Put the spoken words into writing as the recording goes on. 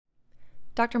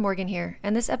Dr. Morgan here,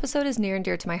 and this episode is near and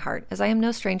dear to my heart as I am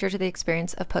no stranger to the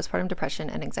experience of postpartum depression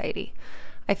and anxiety.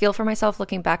 I feel for myself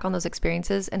looking back on those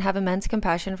experiences and have immense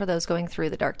compassion for those going through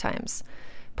the dark times.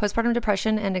 Postpartum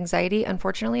depression and anxiety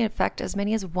unfortunately affect as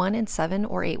many as 1 in 7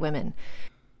 or 8 women.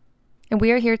 And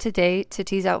we are here today to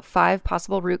tease out 5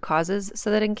 possible root causes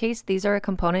so that in case these are a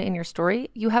component in your story,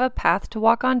 you have a path to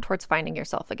walk on towards finding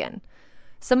yourself again.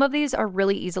 Some of these are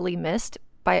really easily missed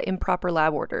by improper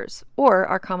lab orders, or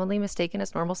are commonly mistaken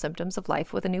as normal symptoms of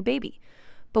life with a new baby.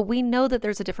 But we know that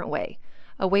there's a different way,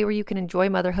 a way where you can enjoy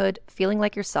motherhood feeling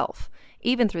like yourself,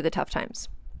 even through the tough times.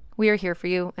 We are here for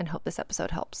you and hope this episode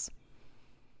helps.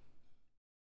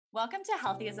 Welcome to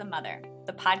Healthy as a Mother,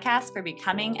 the podcast for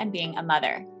becoming and being a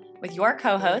mother, with your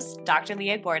co-hosts, Dr.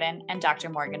 Leah Gordon and Dr.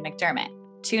 Morgan McDermott,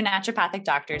 2 naturopathic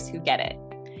doctors who get it.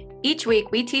 Each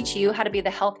week, we teach you how to be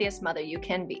the healthiest mother you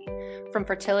can be, from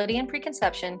fertility and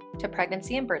preconception to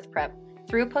pregnancy and birth prep,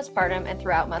 through postpartum and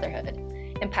throughout motherhood,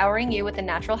 empowering you with the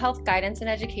natural health guidance and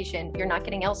education you're not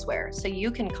getting elsewhere so you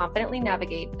can confidently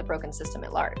navigate the broken system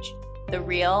at large. The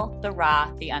real, the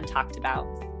raw, the untalked about.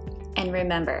 And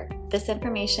remember, this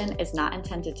information is not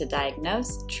intended to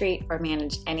diagnose, treat, or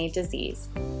manage any disease.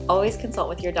 Always consult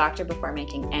with your doctor before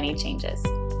making any changes.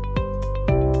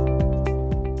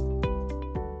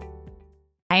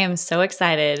 I am so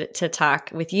excited to talk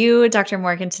with you, Dr.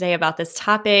 Morgan, today about this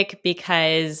topic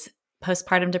because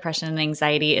postpartum depression and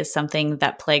anxiety is something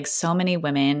that plagues so many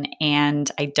women, and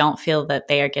I don't feel that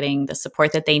they are getting the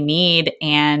support that they need.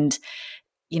 And,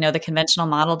 the conventional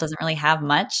model doesn't really have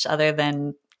much other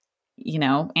than,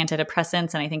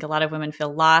 antidepressants, and I think a lot of women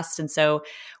feel lost. And so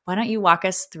why don't you walk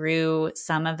us through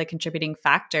some of the contributing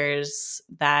factors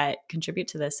that contribute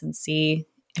to this and see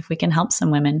if we can help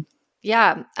some women?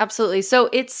 Yeah, absolutely. So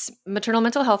it's Maternal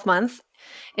Mental Health Month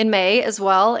in May as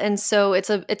well. And so it's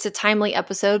a timely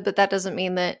episode, but that doesn't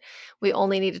mean that we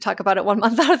only need to talk about it 1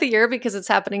 month out of the year because it's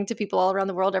happening to people all around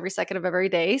the world every second of every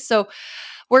day. So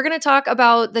we're going to talk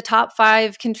about the top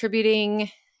 5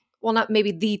 contributing, well, not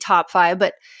maybe the top 5,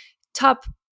 but top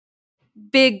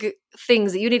big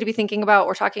things that you need to be thinking about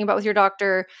or talking about with your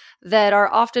doctor that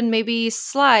are often maybe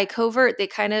sly, covert. They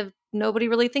kind of nobody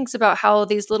really thinks about how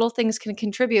these little things can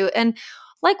contribute. And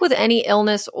like with any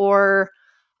illness or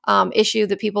issue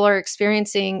that people are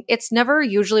experiencing, it's never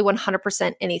usually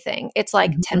 100% anything. It's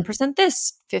like 10%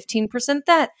 this, 15%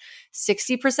 that,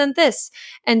 60% this.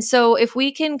 And so if we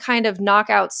can kind of knock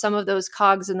out some of those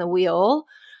cogs in the wheel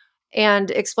and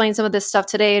explain some of this stuff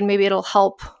today, and maybe it'll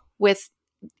help with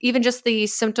even just the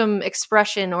symptom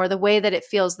expression or the way that it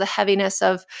feels, the heaviness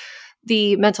of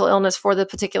the mental illness for the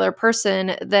particular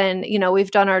person, then, we've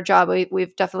done our job.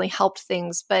 We've definitely helped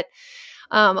things. But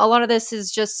a lot of this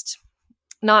is just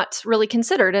not really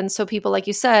considered. And so people, like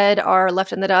you said, are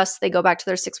left in the dust. They go back to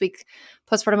their 6-week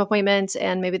postpartum appointment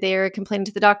and maybe they're complaining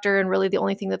to the doctor. And really the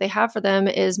only thing that they have for them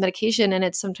is medication. And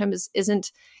it sometimes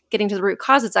isn't getting to the root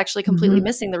cause. It's actually completely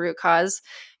missing the root cause.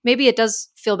 Maybe it does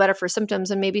feel better for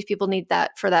symptoms and maybe people need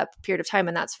that for that period of time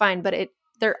and that's fine. But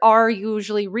there are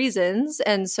usually reasons.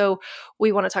 And so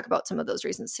we want to talk about some of those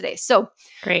reasons today. So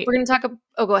Great. We're going to talk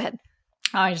go ahead.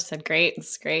 Oh, I just said great.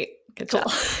 It's great. Good cool.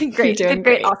 job. Great. You're doing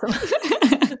great. Awesome.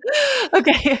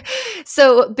 Okay.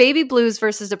 So baby blues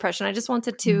versus depression. I just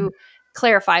wanted to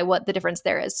clarify what the difference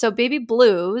there is. So baby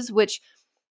blues, which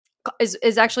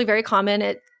is actually very common.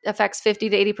 It affects 50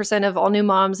 to 80% of all new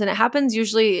moms. And it happens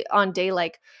usually on day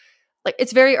like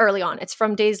it's very early on. It's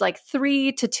from days like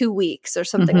 3 to 2 weeks or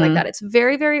something like that. It's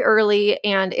very, very early.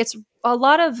 And it's a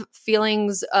lot of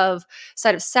feelings of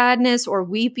sadness or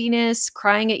weepiness,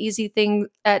 crying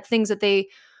at things that they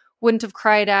wouldn't have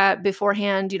cried at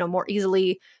beforehand, more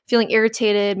easily, feeling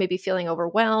irritated, maybe feeling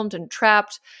overwhelmed and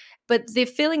trapped. But the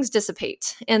feelings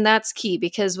dissipate. And that's key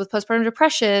because with postpartum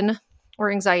depression or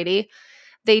anxiety,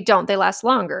 they last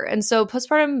longer. And so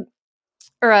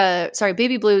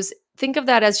baby blues, think of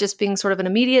that as just being sort of an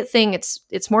immediate thing.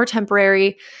 It's more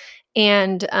temporary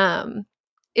and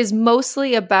is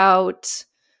mostly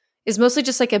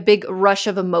just like a big rush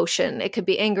of emotion. It could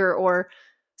be anger or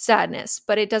sadness,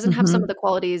 but it doesn't have some of the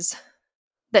qualities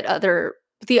that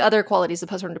the other qualities that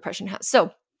postpartum depression has.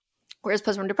 So whereas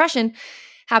postpartum depression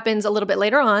happens a little bit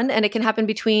later on, and it can happen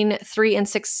between 3 and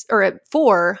 6 or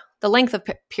 4. The length of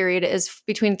period is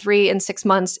between 3 and 6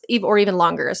 months, or even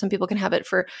longer. Some people can have it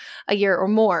for a year or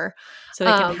more. So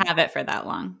they can have it for that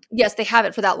long. Yes, they have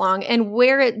it for that long. And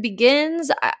where it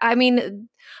begins, I mean,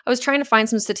 I was trying to find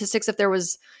some statistics if there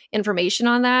was information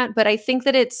on that, but I think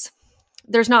that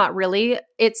there's not really.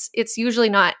 It's usually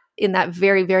not in that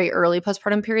very, very early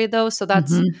postpartum period though. So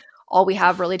that's all we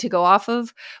have really to go off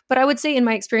of. But I would say in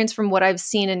my experience from what I've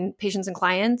seen in patients and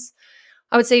clients,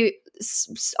 I would say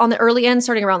on the early end,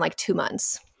 starting around like 2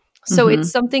 months. So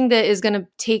it's something that is going to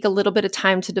take a little bit of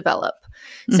time to develop.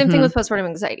 Same thing with postpartum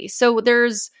anxiety. So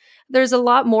there's a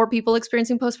lot more people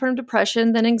experiencing postpartum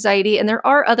depression than anxiety. And there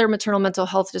are other maternal mental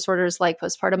health disorders like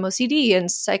postpartum OCD and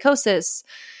psychosis.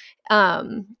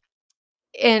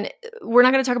 And we're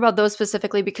not going to talk about those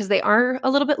specifically because they are a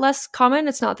little bit less common.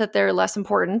 It's not that they're less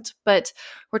important, but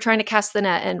we're trying to cast the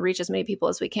net and reach as many people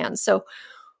as we can. So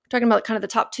we're talking about kind of the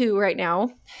top 2 right now.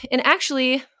 And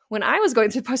actually, when I was going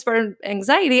through postpartum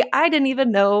anxiety, I didn't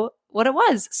even know what it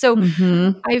was. So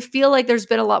I feel like there's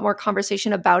been a lot more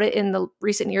conversation about it in the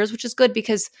recent years, which is good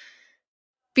because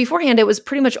beforehand, it was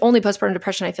pretty much only postpartum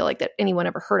depression I feel like that anyone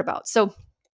ever heard about. So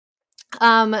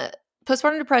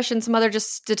postpartum depression, some other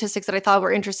just statistics that I thought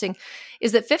were interesting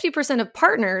is that 50% of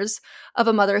partners of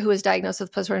a mother who is diagnosed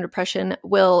with postpartum depression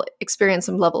will experience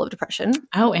some level of depression.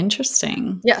 Oh,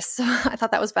 interesting. Yes. I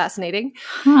thought that was fascinating.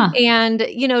 Huh. And,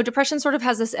 depression sort of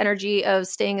has this energy of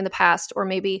staying in the past or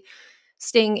maybe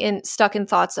stuck in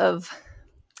thoughts of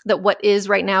that what is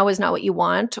right now is not what you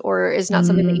want or is not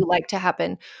something that you like to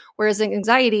happen. Whereas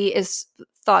anxiety is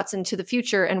thoughts into the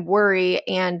future and worry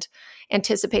and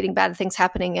anticipating bad things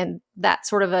happening and that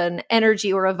sort of an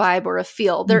energy or a vibe or a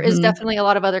feel. There is definitely a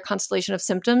lot of other constellation of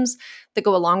symptoms that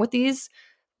go along with these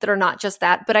that are not just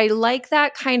that. But I like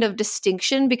that kind of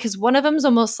distinction because one of them is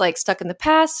almost like stuck in the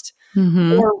past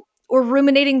or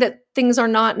ruminating that things are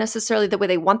not necessarily the way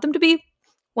they want them to be.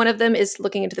 One of them is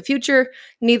looking into the future.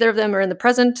 Neither of them are in the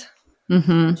present.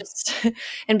 And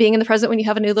being in the present when you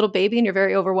have a new little baby and you're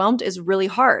very overwhelmed is really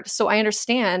hard. So I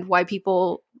understand why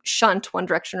people shunt one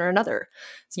direction or another.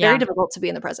 It's very difficult to be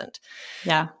in the present.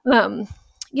 Yeah. And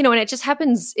it just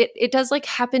happens. It does like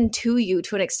happen to you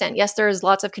to an extent. Yes, there is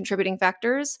lots of contributing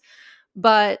factors,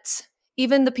 but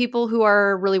even the people who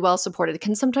are really well supported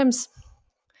can sometimes,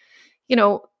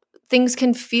 things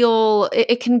can feel,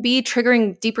 it can be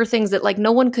triggering deeper things that like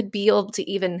no one could be able to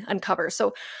even uncover.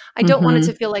 So I don't want it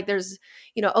to feel like there's,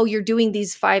 oh, you're doing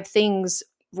these 5 things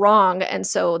wrong. And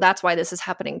so that's why this is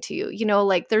happening to you.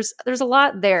 Like there's a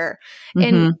lot there.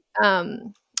 And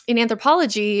in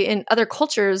anthropology and other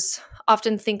cultures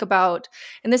often think about,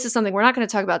 and this is something we're not going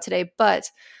to talk about today, but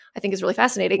I think is really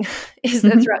fascinating, is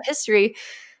that throughout history,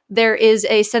 there is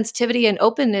a sensitivity and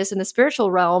openness in the spiritual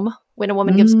realm when a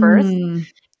woman gives birth.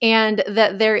 And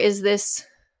that there is this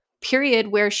period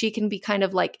where she can be kind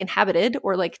of like inhabited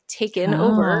or like taken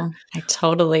over. I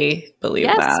totally believe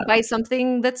that. By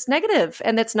something that's negative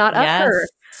and that's not of her.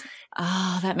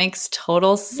 Oh, that makes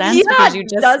total sense because you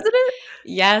just doesn't it?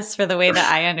 Yes, for the way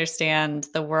that I understand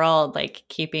the world, like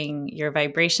keeping your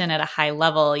vibration at a high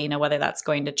level, whether that's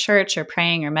going to church or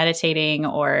praying or meditating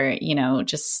or,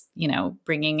 just,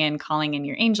 bringing in, calling in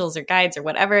your angels or guides or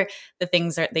whatever the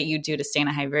things that you do to stay in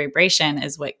a high vibration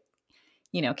is what,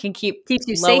 can keeps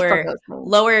you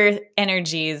lower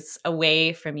energies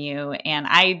away from you. And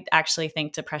I actually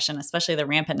think depression, especially the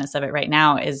rampantness of it right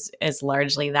now is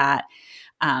largely that.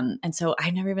 And so I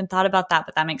never even thought about that,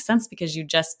 but that makes sense because you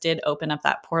just did open up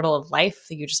that portal of life.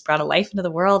 You just brought a life into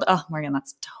the world. Oh, Morgan,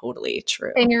 that's totally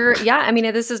true. And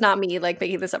this is not me like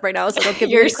making this up right now. So don't give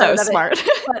you're me so smart.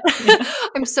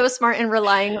 I'm so smart in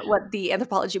relying what the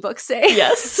anthropology books say.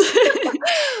 Yes.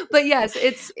 But yes,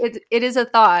 it is a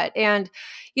thought. And,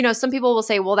 some people will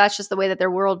say, well, that's just the way that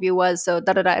their worldview was. So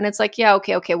da-da-da. And it's like, yeah,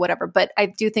 okay, whatever. But I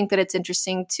do think that it's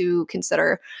interesting to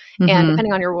consider. And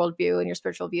depending on your worldview and your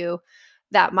spiritual view,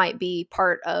 that might be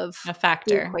part of a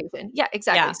factor. The equation. Yeah,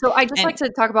 exactly. Yeah. So I just like to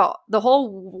talk about the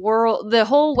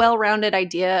whole well-rounded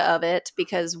idea of it,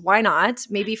 because why not?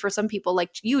 Maybe for some people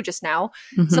like you just now,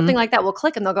 something like that will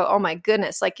click and they'll go, oh my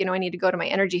goodness, like, I need to go to my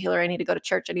energy healer. I need to go to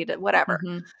church. I need to whatever.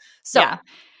 So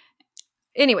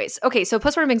anyways, okay. So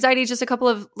postpartum anxiety, just a couple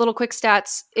of little quick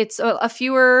stats. It's a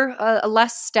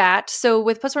less stat. So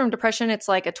with postpartum depression, it's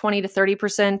like a 20 to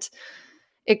 30%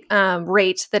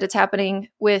 rate that it's happening.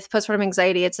 With postpartum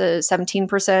anxiety, it's a 17%,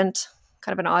 kind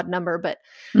of an odd number. But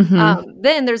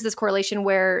then there's this correlation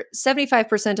where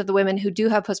 75% of the women who do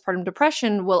have postpartum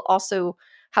depression will also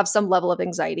have some level of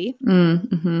anxiety.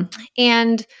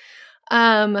 And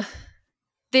the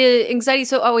anxiety.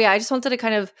 So, I just wanted to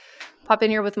kind of pop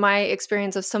in here with my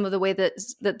experience of some of the way that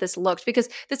this looked, because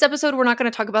this episode, we're not going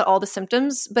to talk about all the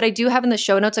symptoms, but I do have in the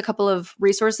show notes a couple of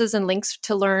resources and links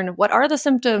to learn what are the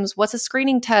symptoms, what's a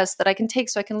screening test that I can take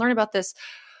so I can learn about this.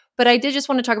 But I did just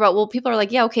want to talk about, well, people are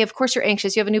like, yeah, okay, of course you're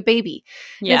anxious. You have a new baby.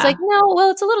 And it's like, no, well,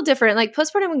 it's a little different. Like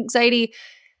postpartum anxiety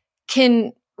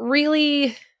can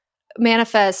really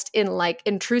manifest in like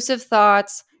intrusive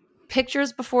thoughts,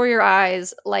 pictures before your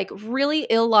eyes, like really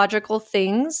illogical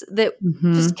things that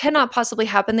just cannot possibly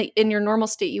happen, that in your normal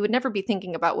state you would never be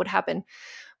thinking about would happen.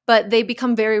 but they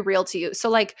become very real to you. So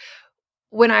like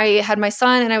when I had my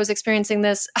son and I was experiencing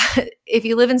this, if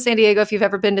you live in San Diego, if you've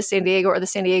ever been to San Diego or the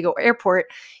San Diego airport,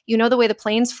 you know the way the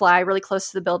planes fly really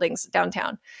close to the buildings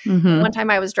downtown. One time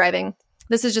I was driving.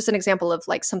 This is just an example of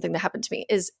like something that happened to me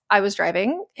is I was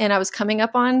driving and I was coming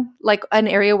up on like an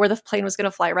area where the plane was going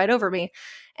to fly right over me.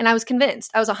 And I was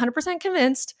convinced, I was 100%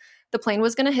 convinced the plane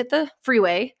was going to hit the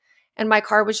freeway. And my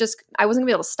car was just, I wasn't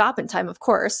gonna be able to stop in time, of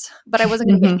course, but I wasn't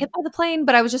gonna get hit by the plane,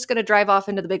 but I was just gonna drive off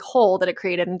into the big hole that it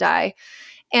created and die.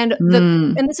 And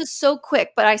and this is so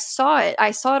quick, but I saw it.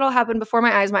 I saw it all happen before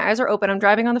my eyes. My eyes are open. I'm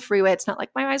driving on the freeway. It's not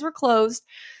like my eyes were closed,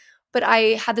 but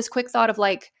I had this quick thought of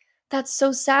like, that's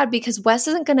so sad because Wes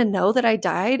isn't gonna know that I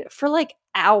died for like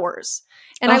hours.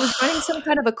 And I was running some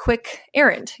kind of a quick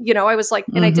errand, you know, I was like,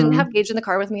 and I didn't have Gage in the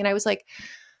car with me. And I was like,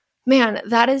 man,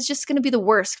 that is just going to be the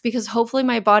worst because hopefully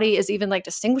my body is even like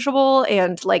distinguishable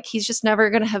and like he's just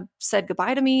never going to have said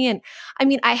goodbye to me. And I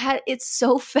mean, it's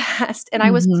so fast and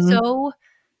I was so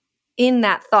in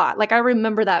that thought. Like I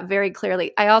remember that very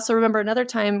clearly. I also remember another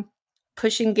time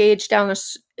pushing Gage down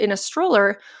in a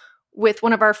stroller with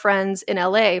one of our friends in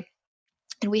LA.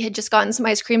 And we had just gotten some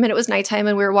ice cream and it was nighttime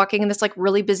and we were walking in this like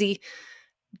really busy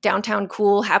downtown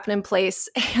cool happening place,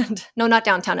 and no, not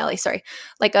downtown LA, sorry,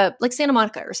 like Santa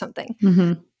Monica or something.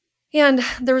 And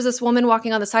there was this woman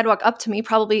walking on the sidewalk up to me,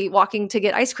 probably walking to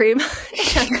get ice cream.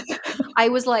 And I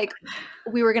was like,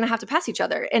 we were going to have to pass each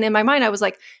other. And in my mind, I was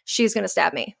like, she's going to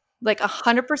stab me. Like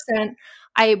 100%.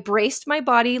 I braced my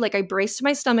body, like I braced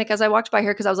my stomach as I walked by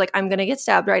her because I was like, I'm going to get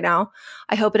stabbed right now.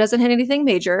 I hope it doesn't hit anything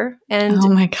major. And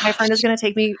my friend is going to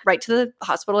take me right to the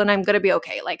hospital and I'm going to be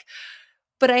okay. Like,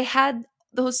 but I had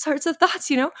those sorts of thoughts,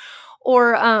 you know,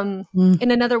 or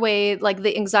in another way, like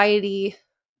the anxiety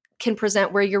can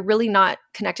present where you're really not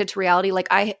connected to reality. Like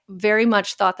I very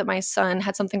much thought that my son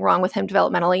had something wrong with him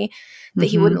developmentally, that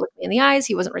he wouldn't look me in the eyes.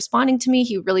 He wasn't responding to me.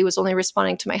 He really was only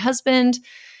responding to my husband.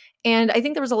 And I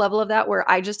think there was a level of that where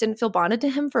I just didn't feel bonded to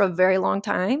him for a very long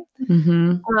time.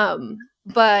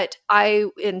 But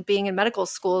in being in medical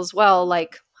school as well,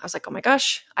 like I was like, oh my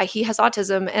gosh, he has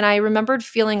autism. And I remembered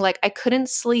feeling like I couldn't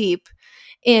sleep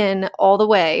in all the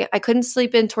way. I couldn't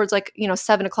sleep in towards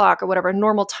 7 o'clock or whatever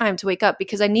normal time to wake up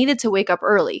because I needed to wake up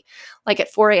early, like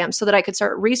at 4 a.m. so that I could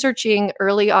start researching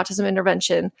early autism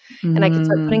intervention and I could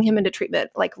start putting him into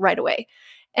treatment like right away.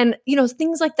 And,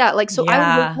 things like that. Like, so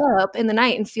I would wake up in the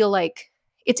night and feel like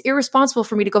it's irresponsible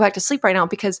for me to go back to sleep right now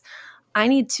because I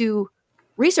need to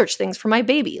research things for my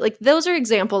baby. Like those are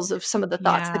examples of some of the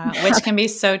thoughts which can be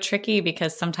so tricky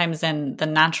because sometimes in the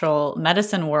natural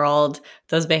medicine world,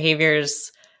 those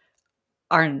behaviors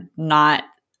are not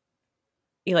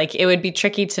like, it would be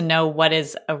tricky to know what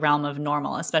is a realm of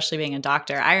normal, especially being a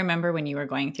doctor. I remember when you were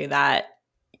going through that,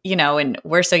 and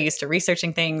we're so used to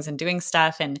researching things and doing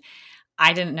stuff. And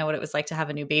I didn't know what it was like to have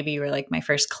a new baby. You were like my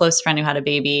first close friend who had a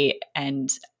baby.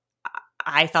 And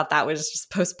I thought that was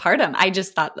just postpartum. I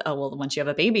just thought, oh, well, once you have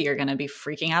a baby, you're going to be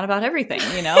freaking out about everything.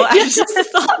 I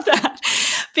just thought that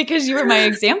because you were my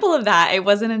example of that. It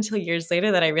wasn't until years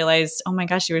later that I realized, oh my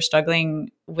gosh, you were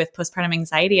struggling with postpartum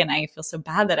anxiety. And I feel so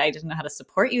bad that I didn't know how to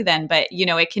support you then. But,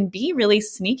 it can be really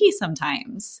sneaky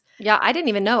sometimes. Yeah, I didn't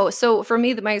even know. So for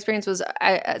me, my experience was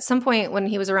at some point when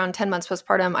he was around 10 months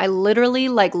postpartum, I literally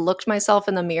looked myself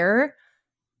in the mirror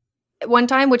one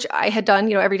time, which I had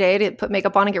done, every day to put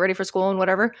makeup on and get ready for school and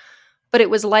whatever. But it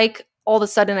was like all of a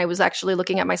sudden I was actually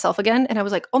looking at myself again and I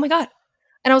was like, oh my God.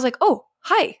 And I was like, oh,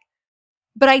 hi.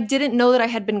 But I didn't know that I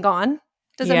had been gone.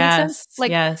 Does that make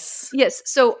sense? Yes.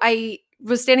 So I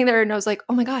was standing there and I was like,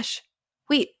 oh my gosh,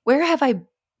 wait, where have I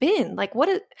been?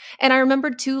 And I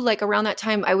remembered too, around that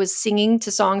time I was singing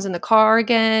to songs in the car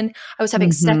again. I was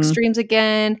having sex dreams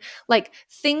again,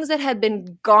 things that had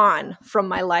been gone from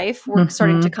my life were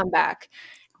starting to come back.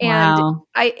 And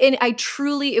I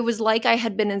truly, it was like I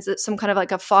had been in some kind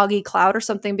of a foggy cloud or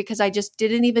something because I just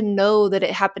didn't even know that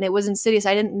it happened. It was insidious.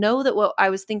 I didn't know that what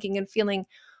I was thinking and feeling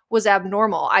was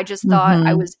abnormal. I just thought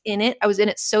I was in it. I was in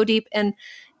it so deep. And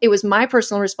it was my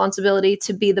personal responsibility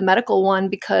to be the medical one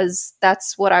because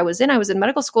that's what I was in. I was in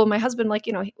medical school. My husband,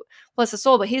 bless his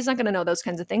soul, but he's not going to know those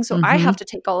kinds of things. So I have to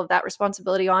take all of that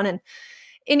responsibility on. And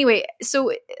anyway,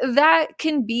 so that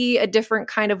can be a different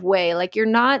kind of way. You're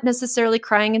not necessarily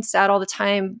crying and sad all the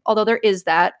time, although there is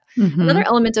that. Another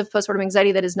element of postpartum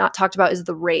anxiety that is not talked about is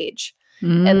the rage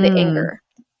and the anger.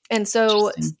 And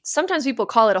so sometimes people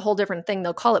call it a whole different thing.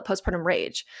 They'll call it postpartum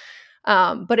rage.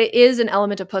 But it is an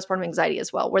element of postpartum anxiety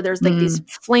as well, where there's these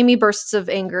flamey bursts of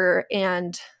anger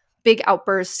and big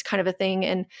outbursts kind of a thing.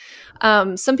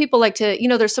 And some people like to,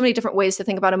 there's so many different ways to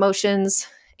think about emotions.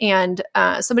 And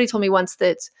somebody told me once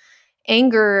that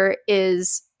anger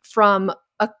is from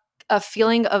a a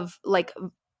feeling of like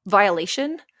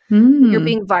violation. Mm. You're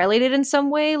being violated in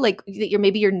some way, like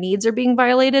maybe your needs are being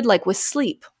violated, like with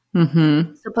sleep.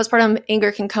 Mm-hmm. So postpartum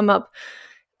anger can come up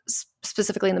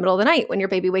specifically in the middle of the night when your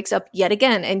baby wakes up yet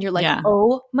again, and you're like,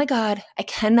 oh my God, I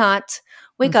cannot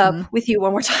wake up with you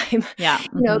one more time. Yeah.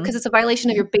 Because it's a violation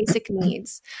of your basic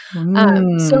needs.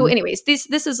 Mm. So anyways,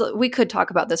 this is, we could talk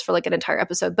about this for like an entire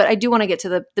episode, but I do want to get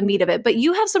to the meat of it. But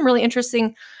you have some really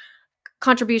interesting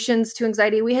contributions to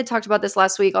anxiety. We had talked about this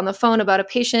last week on the phone about a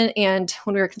patient and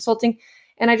when we were consulting,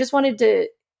 and I just wanted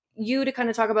you to kind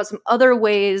of talk about some other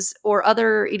ways or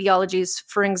other etiologies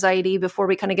for anxiety before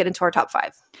we kind of get into our top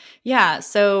 5. Yeah.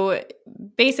 So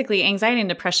basically anxiety and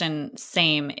depression,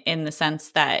 same in the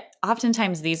sense that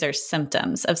oftentimes these are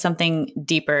symptoms of something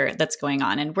deeper that's going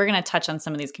on. And we're going to touch on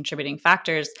some of these contributing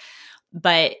factors,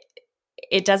 but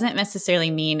it doesn't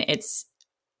necessarily mean it's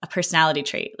a personality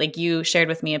trait. Like you shared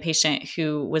with me a patient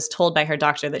who was told by her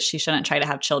doctor that she shouldn't try to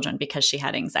have children because she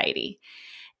had anxiety.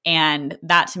 And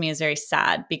that to me is very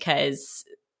sad because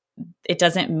it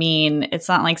doesn't mean, it's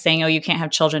not like saying, oh, you can't have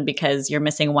children because you're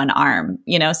missing one arm,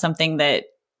 something that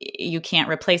you can't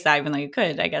replace that, even though you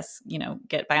could, I guess,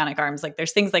 get bionic arms. Like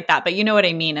there's things like that, but you know what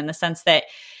I mean, in the sense that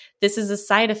this is a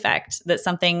side effect that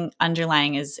something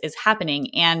underlying is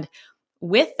happening. And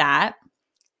with that,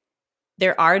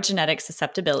 there are genetic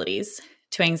susceptibilities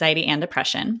to anxiety and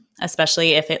depression,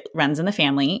 especially if it runs in the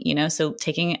family, so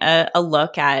taking a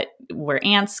look at were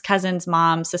aunts, cousins,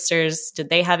 moms, sisters, did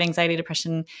they have anxiety,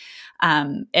 depression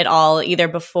at all, either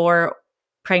before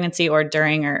pregnancy or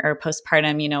during or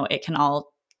postpartum, it can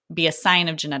all be a sign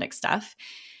of genetic stuff.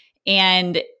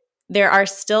 And there are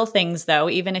still things though,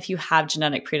 even if you have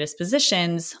genetic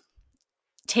predispositions,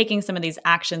 taking some of these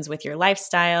actions with your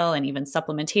lifestyle and even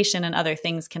supplementation and other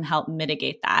things can help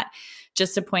mitigate that.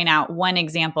 Just to point out, one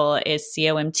example is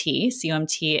COMT.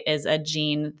 COMT is a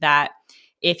gene that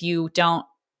if you don't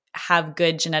have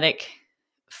good genetic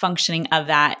functioning of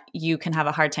that, you can have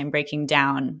a hard time breaking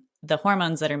down the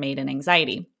hormones that are made in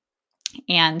anxiety.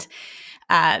 And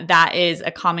that is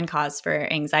a common cause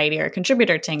for anxiety or a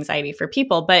contributor to anxiety for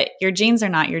people. But your genes are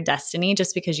not your destiny.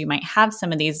 Just because you might have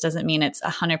some of these doesn't mean it's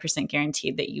 100%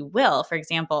 guaranteed that you will. For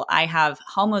example, I have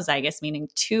homozygous, meaning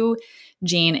 2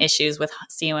 gene issues with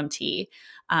COMT.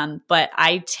 But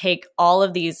I take all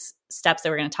of these steps that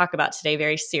we're going to talk about today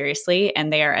very seriously,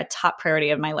 and they are a top priority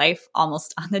of my life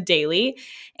almost on the daily.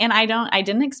 And I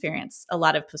didn't experience a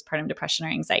lot of postpartum depression or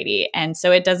anxiety. And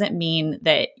so it doesn't mean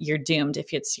that you're doomed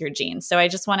if it's your genes. So I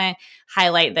just want to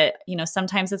highlight that,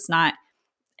 sometimes it's not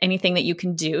anything that you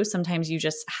can do. Sometimes you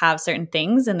just have certain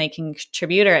things and they can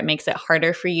contribute, or it makes it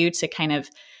harder for you to kind of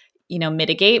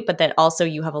mitigate, but that also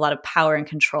you have a lot of power and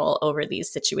control over these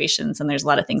situations. And there's a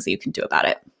lot of things that you can do about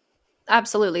it.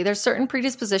 Absolutely. There's certain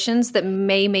predispositions that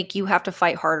may make you have to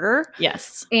fight harder.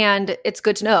 Yes. And it's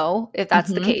good to know if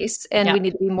that's the case. And we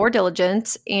need to be more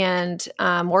diligent and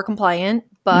more compliant.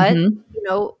 But,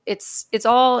 it's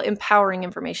all empowering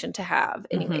information to have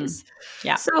anyways.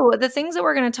 Yeah. So the things that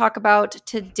we're going to talk about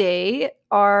today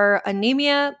are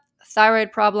anemia,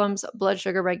 thyroid problems, blood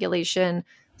sugar regulation,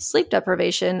 sleep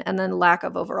deprivation, and then lack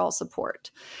of overall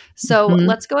support. So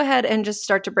let's go ahead and just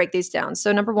start to break these down.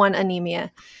 So number 1,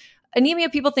 anemia. Anemia,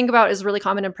 people think about, is really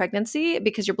common in pregnancy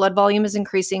because your blood volume is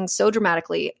increasing so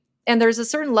dramatically. And there's a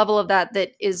certain level of that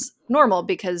is normal,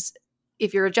 because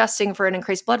if you're adjusting for an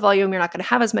increased blood volume, you're not going to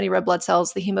have as many red blood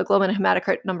cells. The hemoglobin and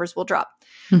hematocrit numbers will drop.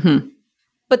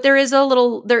 But there is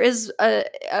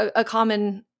a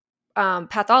common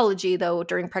pathology though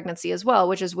during pregnancy as well,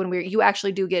 which is when you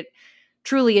actually do get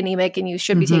truly anemic and you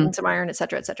should be taking some iron, et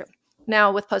cetera, et cetera.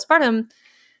 Now with postpartum,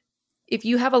 if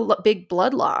you have a big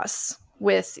blood loss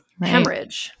with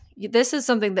hemorrhage, this is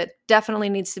something that definitely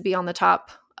needs to be on the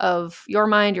top of your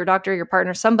mind, your doctor, your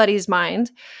partner, somebody's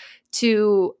mind,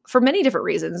 for many different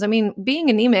reasons. I mean, being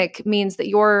anemic means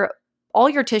that all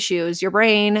your tissues, your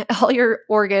brain, all your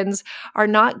organs are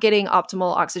not getting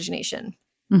optimal oxygenation.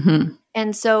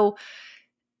 And so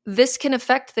this can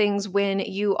affect things when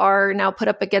you are now put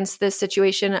up against this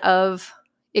situation of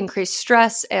increased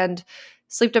stress and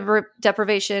sleep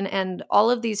deprivation and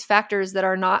all of these factors that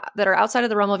are outside of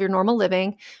the realm of your normal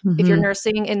living. If you're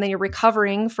nursing and then you're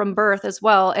recovering from birth as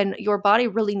well, and your body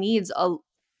really needs a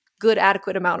good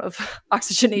adequate amount of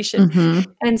oxygenation.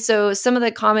 And so some of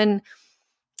the common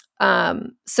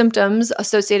symptoms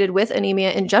associated with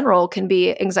anemia in general can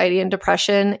be anxiety and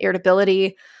depression,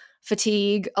 irritability,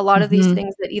 fatigue, a lot of these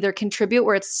things that either contribute,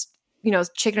 where it's,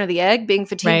 chicken or the egg. Being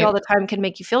fatigued all the time can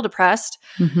make you feel depressed.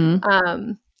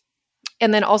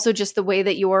 And then also just the way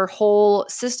that your whole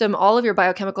system, all of your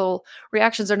biochemical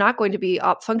reactions are not going to be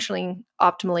functioning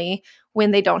optimally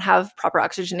when they don't have proper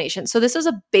oxygenation. So this is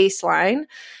a baseline.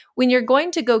 When you're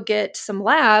going to go get some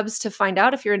labs to find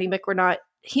out if you're anemic or not,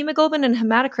 hemoglobin and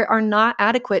hematocrit are not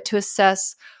adequate to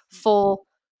assess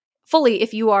fully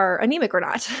if you are anemic or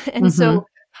not. And so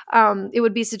it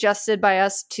would be suggested by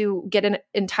us to get an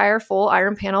entire full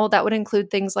iron panel. That would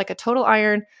include things like a total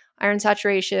iron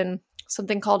saturation,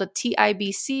 something called a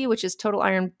TIBC, which is total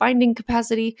iron binding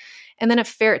capacity, and then a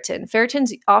ferritin.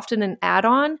 Ferritin's often an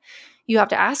add-on. You have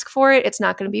to ask for it. It's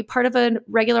not going to be part of a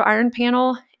regular iron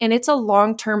panel, and it's a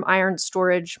long-term iron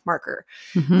storage marker.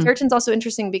 Ferritin's also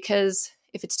interesting because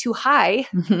if it's too high,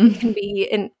 it can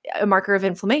be a marker of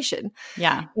inflammation.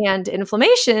 Yeah. And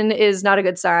inflammation is not a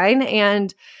good sign.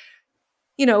 And,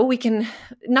 we can,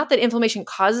 not that inflammation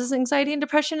causes anxiety and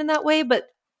depression in that way, but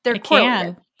they're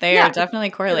correlated. They are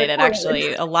definitely correlated,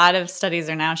 actually. A lot of studies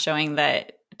are now showing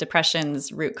that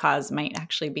depression's root cause might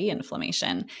actually be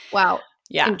inflammation. Wow.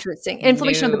 Yeah. Interesting.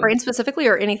 Inflammation of the brain specifically,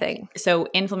 or anything? So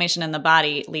inflammation in the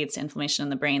body leads to inflammation in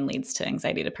the brain, leads to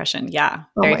anxiety, depression. Yeah.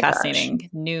 Very fascinating. Gosh.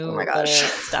 New whole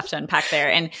stuff to unpack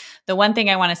there. And the one thing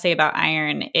I want to say about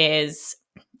iron is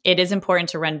it is important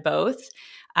to run both.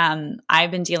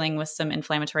 I've been dealing with some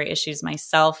inflammatory issues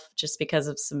myself just because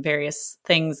of some various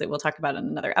things that we'll talk about in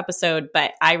another episode.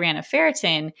 But I ran a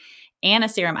ferritin and a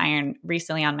serum iron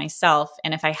recently on myself.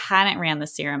 And if I hadn't ran the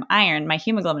serum iron, my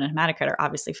hemoglobin and hematocrit are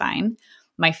obviously fine.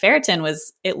 My ferritin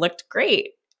it looked great,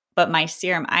 but my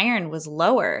serum iron was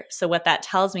lower. So what that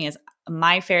tells me is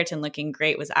my ferritin looking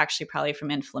great was actually probably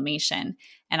from inflammation,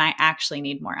 and I actually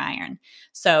need more iron.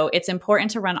 So it's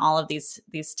important to run all of these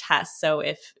tests. So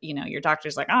if, your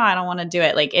doctor's like, oh, I don't want to do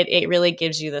it, like it really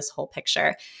gives you this whole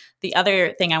picture. The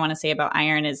other thing I want to say about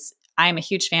iron is I'm a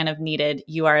huge fan of Needed.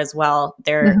 You are as well.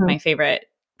 They're my favorite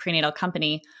prenatal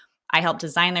company. I helped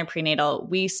design their prenatal.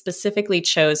 We specifically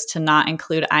chose to not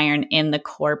include iron in the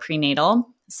core prenatal.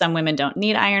 Some women don't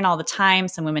need iron all the time.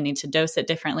 Some women need to dose it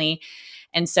differently.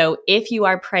 And so if you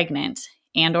are pregnant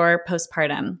and or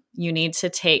postpartum, you need to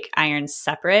take iron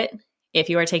separate. If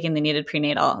you are taking the Needed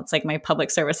prenatal, it's like my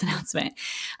public service announcement,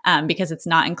 because it's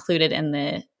not included in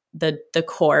the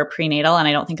core prenatal. And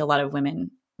I don't think a lot of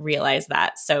women realize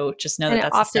that. So just know that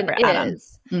that's a separate add-on.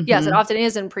 Yes, it often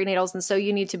is in prenatals. And so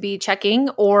you need to be checking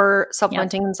or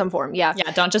supplementing in some form. Yeah.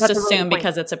 Yeah. Don't just assume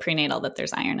because it's a prenatal that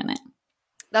there's iron in it.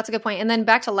 That's a good point. And then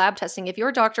back to lab testing. If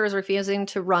your doctor is refusing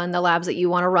to run the labs that you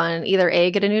want to run, either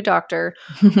A, get a new doctor,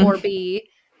 or B,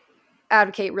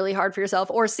 advocate really hard for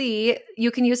yourself, or C, you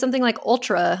can use something like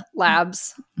Ultra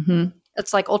Labs.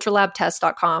 It's like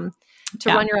ultralabtest.com to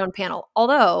run your own panel.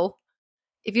 Although,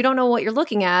 if you don't know what you're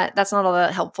looking at, that's not all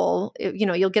that helpful.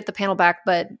 You'll get the panel back,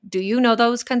 but do you know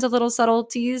those kinds of little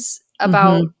subtleties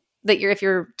about that if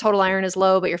your total iron is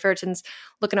low, but your ferritin's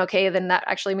looking okay, then that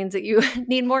actually means that you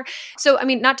need more. So, I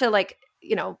mean, not to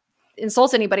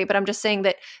insult anybody, but I'm just saying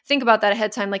that think about that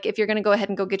ahead of time. Like if you're going to go ahead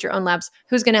and go get your own labs,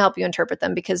 who's going to help you interpret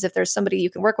them? Because if there's somebody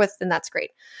you can work with, then that's great.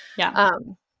 Yeah.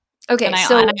 Okay. And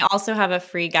I also have a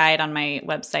free guide on my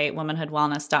website,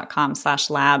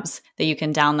 womanhoodwellness.com/labs that you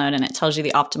can download, and it tells you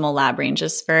the optimal lab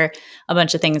ranges for a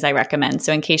bunch of things I recommend.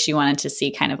 So in case you wanted to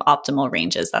see kind of optimal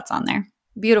ranges, that's on there.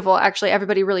 Beautiful. Actually,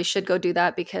 everybody really should go do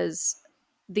that because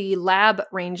the lab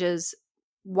ranges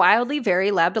wildly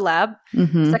vary lab to lab.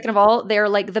 Second of all, they're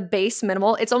like the base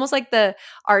minimal. It's almost like the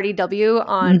RDW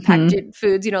on packaged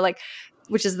foods,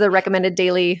 which is the recommended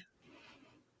daily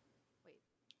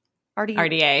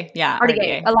RDA. Yeah.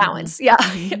 RDA. Allowance. Yeah.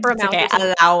 Or it's okay.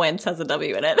 Allowance has a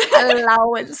W in it.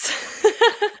 Allowance.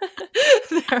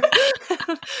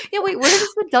 Yeah, wait, where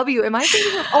is the W? Am I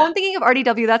thinking of, I'm thinking of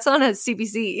RDW. That's on a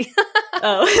CBC.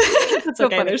 Oh, that's so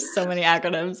okay. funny. There's so many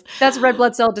acronyms. That's red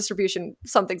blood cell distribution,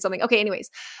 something. Okay,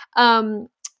 anyways.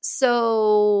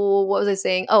 So what was I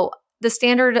saying? Oh, the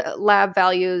standard lab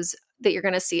values that you're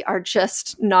going to see are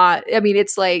just not, I mean,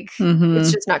 it's like,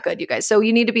 it's just not good, you guys. So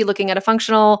you need to be looking at a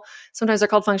functional, sometimes they're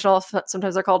called functional,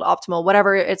 sometimes they're called optimal,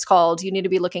 whatever it's called, you need to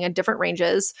be looking at different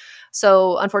ranges.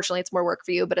 So unfortunately it's more work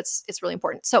for you, but it's really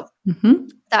important. So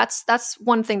that's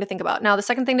one thing to think about. Now, the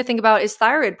second thing to think about is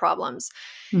thyroid problems.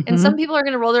 And some people are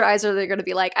going to roll their eyes, or they're going to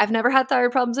be like, I've never had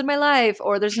thyroid problems in my life,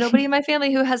 or there's nobody in my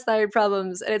family who has thyroid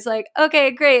problems. And it's like, okay,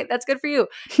 great. That's good for you.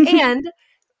 And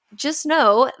just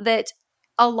know that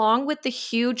along with the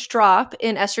huge drop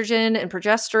in estrogen and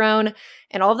progesterone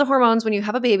and all of the hormones when you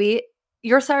have a baby,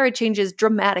 your thyroid changes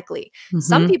dramatically.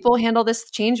 Some people handle this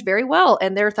change very well,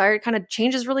 and their thyroid kind of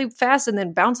changes really fast and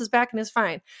then bounces back and is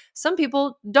fine. Some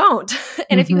people don't.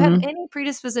 And if you have any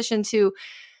predisposition to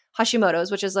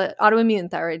Hashimoto's, which is an autoimmune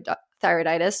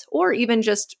thyroiditis, or even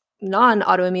just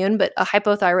non-autoimmune, but a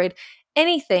hypothyroid,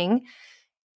 anything,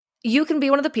 you can be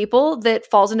one of the people that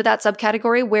falls into that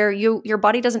subcategory where your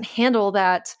body doesn't handle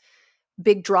that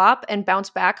big drop and bounce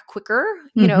back quicker,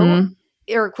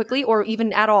 or quickly, or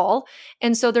even at all.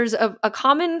 And so there's a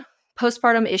common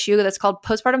postpartum issue that's called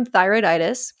postpartum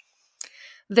thyroiditis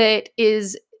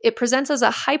it presents as a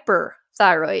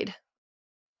hyperthyroid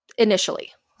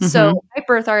initially. So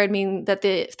hyperthyroid means that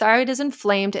the thyroid is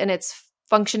inflamed and it's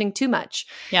functioning too much.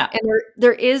 Yeah. And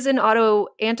there is an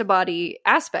autoantibody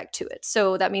aspect to it.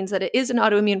 So that means that it is an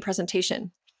autoimmune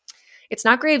presentation. It's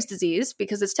not Graves' disease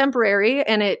because it's temporary,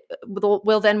 and it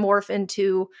will then morph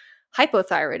into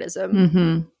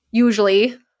hypothyroidism,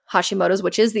 usually Hashimoto's,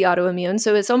 which is the autoimmune.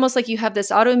 So it's almost like you have this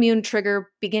autoimmune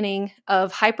trigger beginning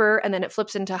of hyper, and then it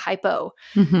flips into hypo.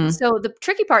 So the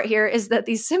tricky part here is that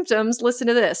these symptoms, listen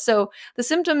to this. So the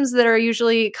symptoms that are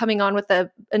usually coming on with the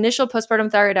initial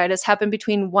postpartum thyroiditis happen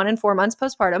between 1 and 4 months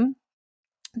postpartum.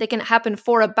 They can happen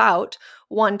for about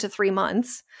 1 to 3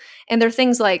 months. And they're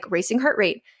things like racing heart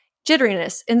rate,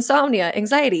 jitteriness, insomnia,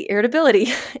 anxiety,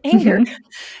 irritability, anger,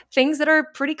 things that are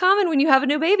pretty common when you have a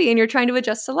new baby and you're trying to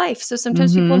adjust to life. So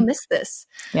sometimes people miss this.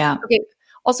 Yeah. Okay.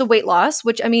 Also weight loss,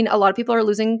 which, I mean, a lot of people are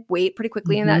losing weight pretty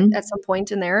quickly in that at some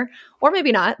point in there, or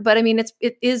maybe not, but I mean,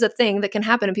 it is a thing that can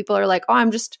happen. And people are like, oh,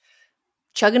 I'm just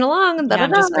chugging along. I'm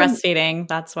just breastfeeding.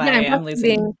 That's why I'm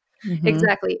losing.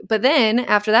 Exactly. But then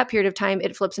after that period of time,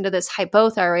 it flips into this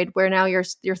hypothyroid where now your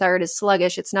thyroid is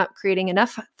sluggish. It's not creating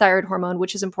enough thyroid hormone,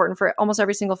 which is important for almost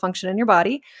every single function in your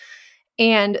body.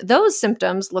 And those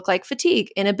symptoms look like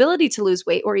fatigue, inability to lose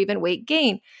weight, or even weight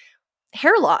gain,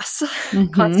 hair loss,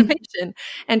 constipation,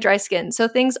 and dry skin. So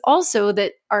things also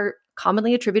that are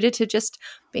commonly attributed to just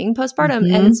being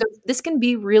postpartum. And so this can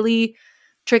be really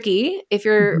tricky if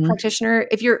you're a practitioner,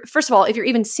 if you're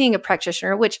even seeing a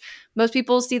practitioner, which most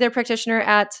people see their practitioner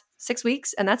at 6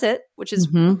 weeks and that's it, which is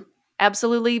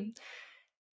absolutely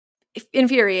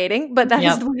infuriating, but that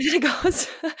is the way that it goes.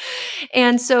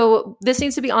 And so this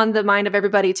needs to be on the mind of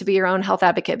everybody to be your own health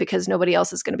advocate, because nobody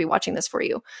else is going to be watching this for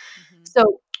you.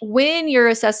 So when you're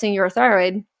assessing your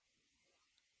thyroid,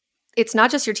 it's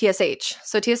not just your TSH.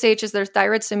 So TSH is their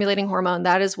thyroid stimulating hormone.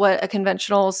 That is what a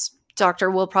conventional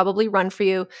doctor will probably run for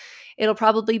you. It'll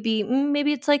probably be,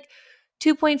 maybe it's like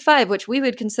 2.5, which we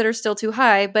would consider still too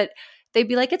high, but they'd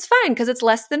be like, it's fine because it's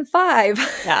less than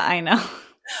 5. Yeah, I know.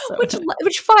 So which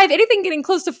 5, anything getting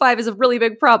close to 5 is a really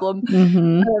big problem,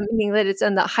 meaning that it's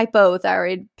in the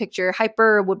hypothyroid picture.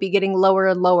 Hyper would be getting lower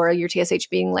and lower, your TSH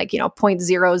being like,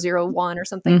 0.001 or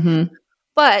something.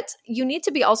 But you need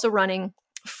to be also running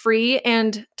free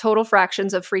and total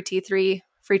fractions of free T3,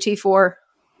 free T4,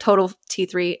 total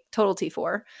T3, total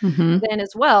T4. Then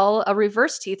as well, a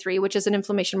reverse T3, which is an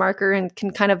inflammation marker and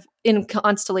can kind of, in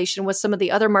constellation with some of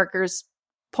the other markers,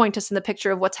 point us in the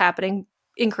picture of what's happening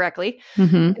incorrectly.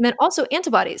 And then also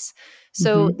antibodies.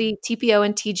 So the TPO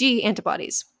and TG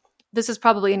antibodies. This is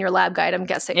probably in your lab guide, I'm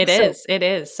guessing. It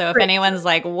is. So if anyone's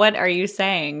like, what are you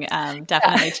saying?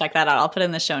 Definitely check that out. I'll put it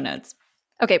in the show notes.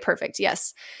 Okay, perfect.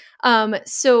 Yes.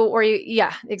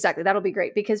 Exactly. That'll be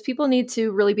great, because people need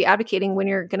to really be advocating when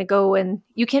you're going to go, and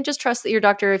you can't just trust that your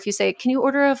doctor, if you say, can you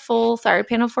order a full thyroid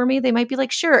panel for me? They might be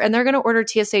like, sure. And they're going to order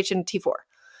TSH and T4.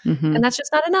 And that's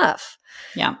just not enough.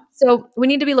 Yeah. So we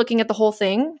need to be looking at the whole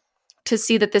thing to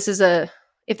see that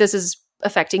if this is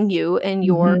affecting you and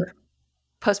your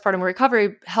postpartum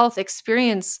recovery, health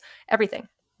experience, everything.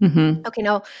 Okay,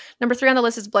 now number 3 on the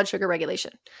list is blood sugar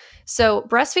regulation. So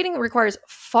breastfeeding requires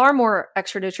far more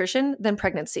extra nutrition than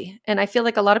pregnancy. And I feel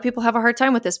like a lot of people have a hard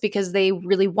time with this because they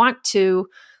really want to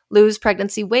lose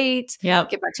pregnancy weight,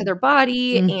 get back to their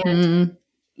body. And, and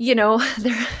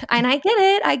I get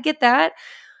it. I get that.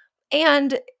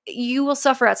 And you will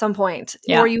suffer at some point,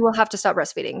 or you will have to stop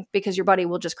breastfeeding because your body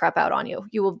will just crap out on you.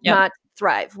 You will not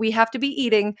thrive. We have to be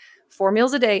eating 4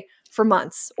 meals a day for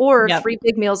months, or 3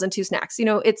 big meals and 2 snacks.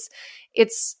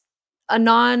 It's a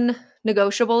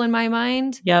non-negotiable in my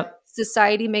mind.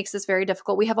 Society makes this very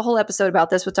difficult. We have a whole episode about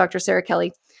this with Dr. Sarah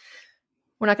Kelly.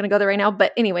 We're not going to go there right now,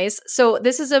 but anyways, so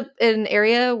this is an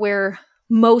area where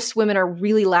most women are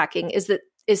really lacking, is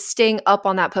staying up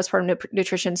on that postpartum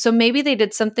nutrition. So maybe they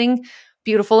did something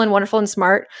beautiful and wonderful and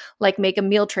smart, like make a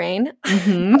meal train.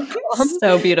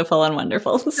 So beautiful and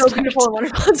wonderful. Beautiful and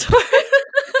wonderful and smart.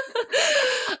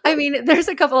 I mean, there's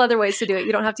a couple other ways to do it.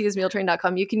 You don't have to use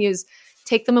mealtrain.com. You can use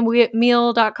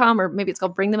takethememeal.com, or maybe it's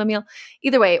called bring them a meal.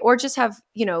 Either way, or just have,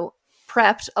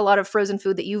 prepped a lot of frozen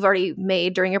food that you've already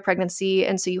made during your pregnancy.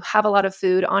 And so you have a lot of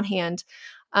food on hand.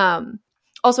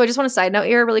 Also, I just want to side note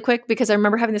here really quick, because I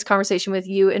remember having this conversation with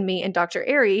you and me and Dr.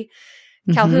 Ari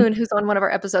Calhoun, who's on one of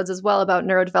our episodes as well about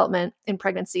neurodevelopment in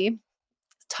pregnancy,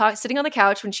 sitting on the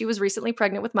couch when she was recently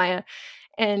pregnant with Maya,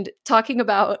 and talking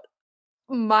about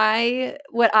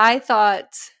what I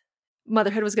thought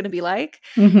motherhood was going to be like,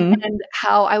 Mm-hmm. and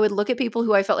how I would look at people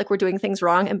who I felt like were doing things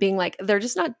wrong and being like, they're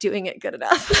just not doing it good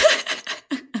enough.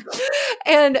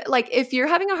 And like, if you're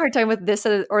having a hard time with this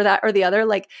or that or the other,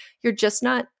 like, you're just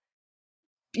not,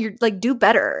 you're like, do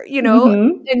better,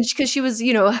 Mm-hmm. And because she was,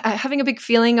 having a big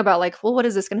feeling about like, well, what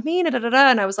is this going to mean? Da, da, da, da.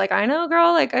 And I was like, I know,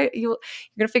 girl, like you're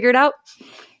going to figure it out.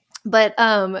 But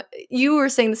you were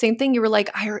saying the same thing. You were like,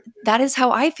 that is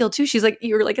how I feel too. She's like,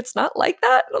 you were like, it's not like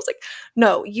that. And I was like,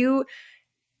 no,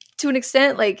 to an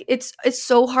extent, like it's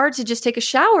so hard to just take a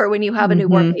shower when you have a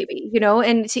newborn baby,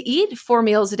 and to eat 4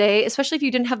 meals a day, especially if you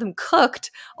didn't have them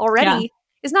cooked already,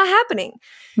 is not happening.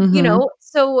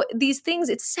 So these things,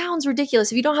 it sounds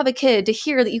ridiculous if you don't have a kid to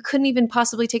hear that you couldn't even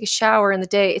possibly take a shower in the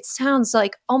day. It sounds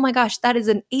like, oh my gosh, that is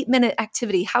an 8-minute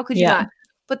activity. How could you not?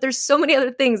 But there's so many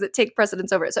other things that take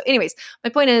precedence over it. So anyways, my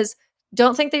point is,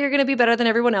 don't think that you're going to be better than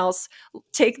everyone else.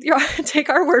 Take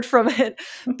our word from it.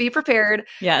 Be prepared.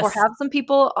 Yes. Or have some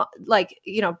people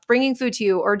bringing food to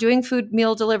you or doing food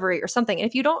meal delivery or something. And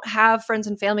if you don't have friends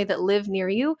and family that live near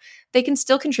you, they can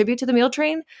still contribute to the meal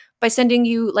train by sending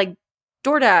you like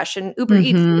DoorDash and Uber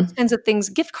Eats, those kinds of things,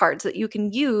 gift cards that you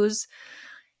can use.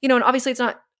 And obviously it's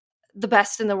not the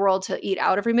best in the world to eat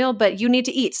out every meal, but you need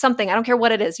to eat something. I don't care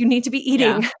what it is. You need to be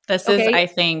eating. Yeah. This is, I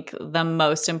think, the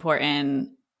most important.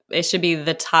 It should be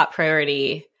the top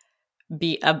priority,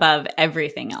 be above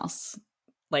everything else.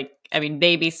 Like, I mean,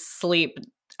 baby, sleep.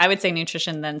 I would say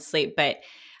nutrition, then sleep, but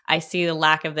I see the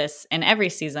lack of this in every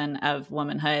season of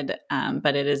womanhood.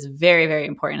 But it is very, very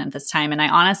important at this time. And I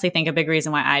honestly think a big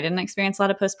reason why I didn't experience a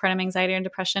lot of postpartum anxiety and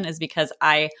depression is because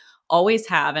I always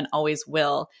have and always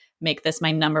will make this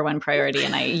my number one priority.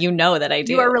 And that I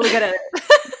do. You are really good at it.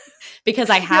 Because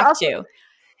I have to.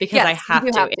 Because yes, I have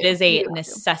to. It is a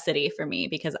necessity for me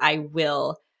because I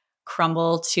will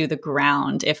crumble to the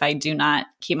ground if I do not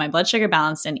keep my blood sugar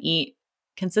balanced and eat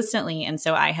consistently. And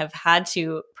so I have had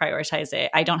to prioritize it.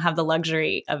 I don't have the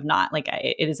luxury of not,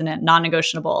 it is a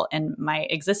non-negotiable in my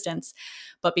existence.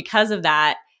 But because of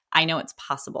that, I know it's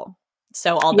possible.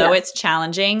 So although it's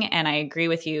challenging, and I agree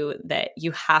with you that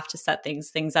you have to set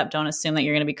things up, don't assume that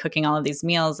you're going to be cooking all of these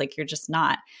meals. Like, you're just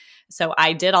not. So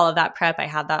I did all of that prep. I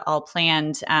had that all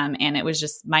planned. And it was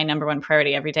just my number one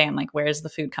priority every day. I'm like, where's the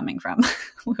food coming from?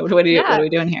 What are we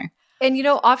doing here? And,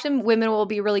 often women will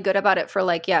be really good about it for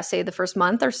say the first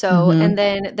month or so. And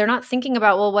then they're not thinking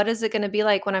about, well, what is it going to be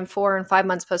like when I'm 4 and 5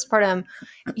 months postpartum?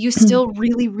 You still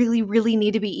really, really, really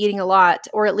need to be eating a lot,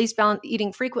 or at least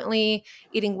eating frequently,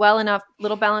 eating well enough,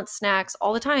 little balanced snacks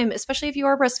all the time, especially if you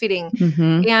are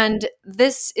breastfeeding. And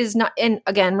this is not, and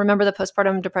again, remember the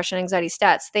postpartum depression, anxiety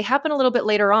stats, they happen a little bit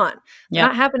later on. They're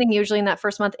not happening usually in that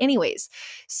first month anyways.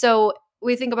 So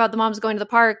we think about the moms going to the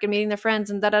park and meeting their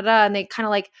friends and and they kind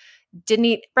of didn't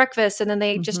eat breakfast, and then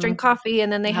they just drink coffee,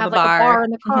 and then they have a bar in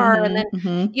the car, and then,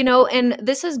 and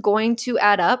this is going to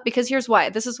add up, because here's why.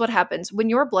 This is what happens. When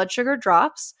your blood sugar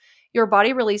drops, your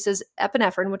body releases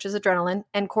epinephrine, which is adrenaline,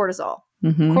 and cortisol.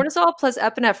 Cortisol plus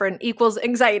epinephrine equals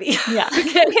anxiety. Yeah.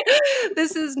 Okay?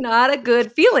 This is not a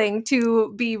good feeling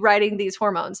to be riding these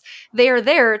hormones. They are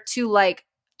there to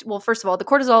well, first of all, the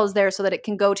cortisol is there so that it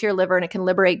can go to your liver and it can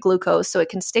liberate glucose, so it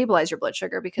can stabilize your blood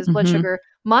sugar, because blood sugar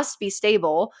must be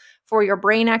stable for your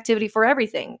brain activity, for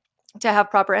everything, to have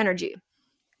proper energy.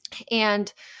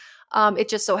 And it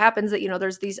just so happens that,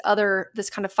 there's this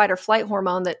kind of fight or flight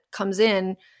hormone that comes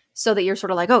in, so that you're sort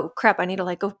of like, oh crap, I need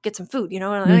to go get some food,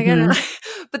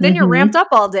 but then you're ramped up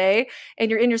all day,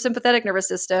 and you're in your sympathetic nervous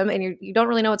system, and you don't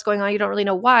really know what's going on. You don't really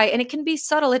know why. And it can be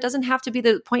subtle. It doesn't have to be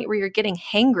the point where you're getting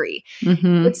hangry.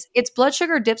 It's blood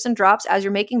sugar dips and drops as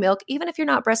you're making milk. Even if you're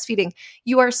not breastfeeding,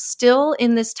 you are still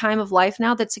in this time of life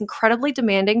now that's incredibly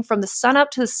demanding, from the sun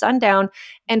up to the sundown.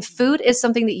 And food is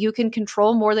something that you can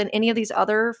control more than any of these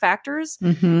other factors.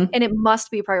 And it must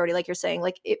be a priority, like you're saying,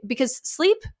 because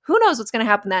sleep, who knows what's going to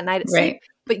happen that night at sleep,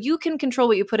 but you can control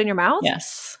what you put in your mouth.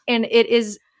 Yes. And it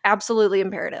is absolutely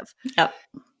imperative. Yep.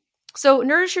 So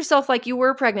nourish yourself like you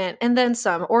were pregnant, and then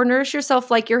some, or nourish yourself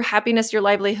like your happiness, your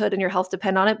livelihood, and your health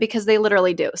depend on it, because they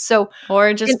literally do. So,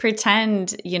 or just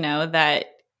pretend, that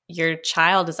your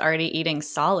child is already eating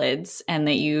solids and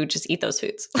that you just eat those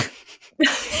foods.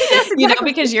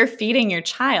 Because you're feeding your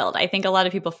child. I think a lot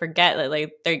of people forget that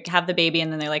they have the baby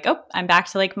and then they're like, oh, I'm back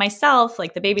to myself,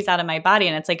 the baby's out of my body.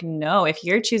 And it's like, no, if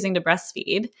you're choosing to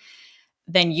breastfeed,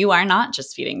 then you are not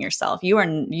just feeding yourself. You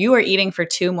are eating for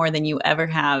 2 more than you ever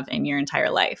have in your entire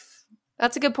life.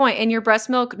 That's a good point. And your breast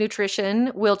milk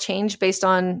nutrition will change based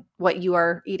on what you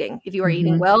are eating. If you are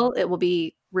eating well, it will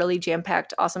be really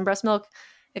jam-packed, awesome breast milk.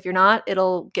 If you're not,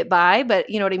 it'll get by, but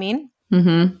you know what I mean?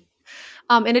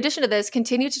 In addition to this,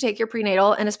 continue to take your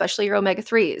prenatal and especially your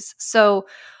omega-3s. So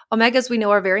omegas we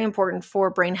know are very important for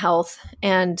brain health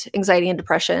and anxiety and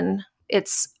depression.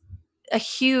 It's a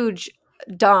huge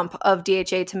dump of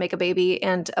DHA to make a baby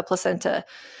and a placenta.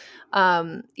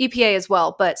 EPA as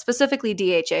well, but specifically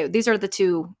DHA. These are the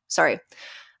two,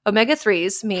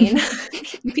 omega-3s mean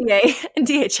EPA and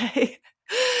DHA.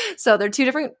 So they're two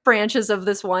different branches of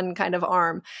this one kind of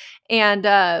arm. And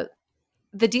the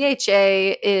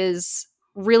DHA is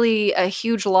really a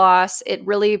huge loss. It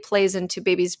really plays into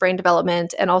baby's brain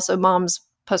development and also mom's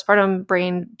postpartum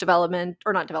brain development,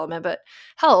 or not development, but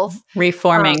health.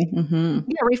 Reforming.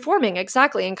 Yeah, reforming,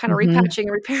 exactly. And kind of repatching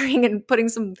and repairing and putting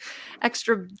some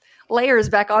extra layers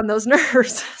back on those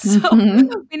nerves. So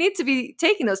we need to be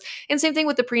taking those. And same thing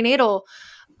with the prenatal.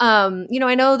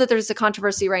 I know that there's a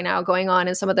controversy right now going on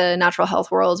in some of the natural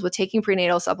health worlds with taking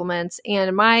prenatal supplements.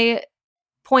 And my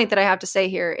point that I have to say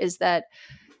here is that,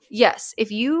 yes, if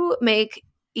you make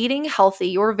eating healthy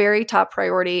your very top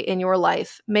priority in your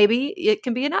life, maybe it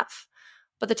can be enough.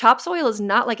 But the topsoil is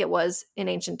not like it was in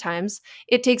ancient times.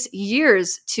 It takes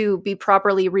years to be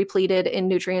properly repleted in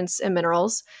nutrients and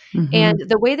minerals. And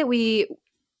the way that we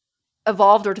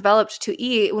evolved or developed to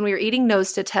eat, when we were eating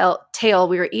nose to tail,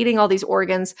 we were eating all these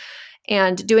organs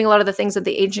and doing a lot of the things that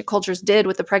the ancient cultures did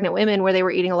with the pregnant women, where they were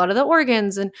eating a lot of the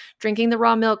organs and drinking the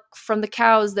raw milk from the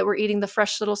cows that were eating the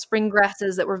fresh little spring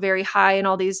grasses that were very high in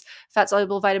all these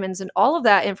fat-soluble vitamins. And all of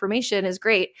that information is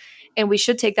great. And we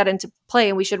should take that into play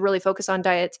and we should really focus on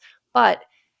diet. But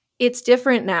it's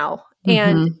different now.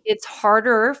 And it's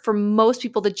harder for most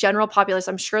people, the general populace.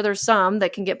 I'm sure there's some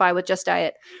that can get by with just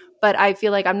diet. But I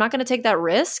feel like I'm not going to take that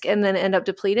risk and then end up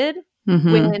depleted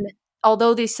when,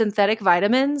 although these synthetic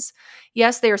vitamins,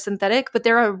 yes, they are synthetic, but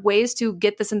there are ways to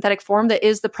get the synthetic form that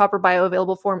is the proper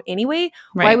bioavailable form anyway.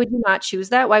 Right. Why would you not choose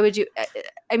that? Why would you?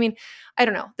 I mean, I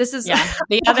don't know. This is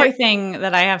the other thing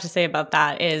that I have to say about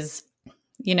that is,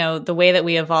 the way that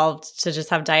we evolved to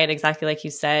just have diet, exactly like you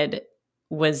said,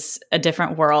 was a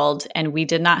different world, and we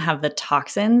did not have the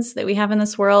toxins that we have in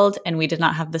this world, and we did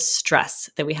not have the stress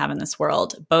that we have in this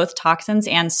world. Both toxins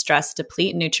and stress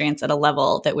deplete nutrients at a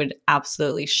level that would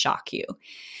absolutely shock you.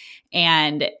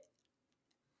 And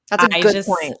that's a good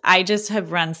point. I just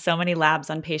have run so many labs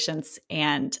on patients,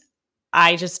 and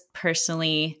I just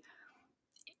personally,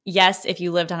 yes, if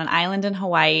you lived on an island in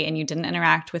Hawaii and you didn't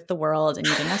interact with the world and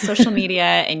you didn't have social media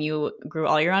and you grew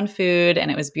all your own food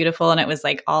and it was beautiful and it was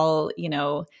like all,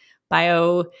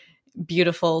 bio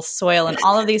beautiful soil and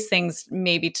all of these things,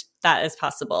 maybe that is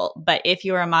possible. But if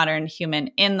you're a modern human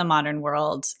in the modern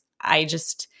world, I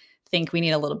just think we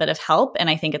need a little bit of help. And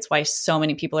I think it's why so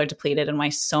many people are depleted and why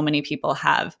so many people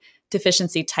have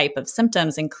deficiency type of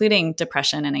symptoms, including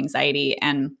depression and anxiety.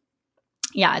 And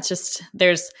yeah, it's just,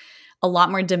 there's a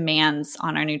lot more demands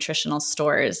on our nutritional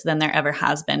stores than there ever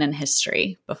has been in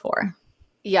history before.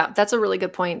 Yeah, that's a really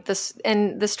good point. The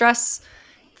stress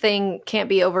thing can't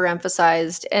be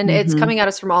overemphasized, and it's coming at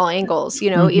us from all angles,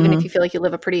 even if you feel like you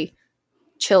live a pretty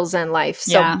chill Zen life.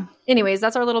 So anyways,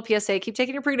 that's our little PSA. Keep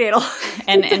taking your prenatal.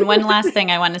 and one last thing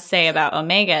I want to say about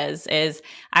omegas is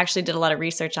I actually did a lot of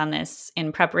research on this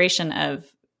in preparation of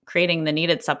creating the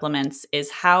needed supplements,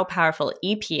 is how powerful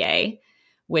EPA,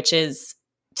 which is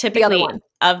typically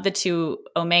of the two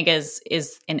omegas,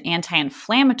 is an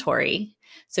anti-inflammatory.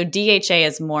 So DHA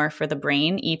is more for the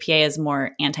brain. EPA is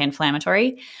more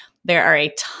anti-inflammatory. There are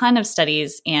a ton of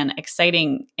studies and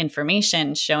exciting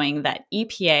information showing that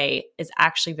EPA is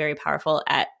actually very powerful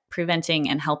at preventing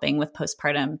and helping with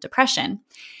postpartum depression.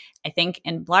 I think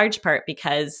in large part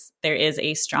because there is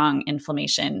a strong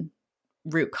inflammation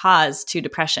root cause to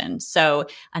depression. So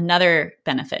another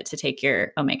benefit to take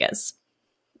your omegas.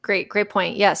 Great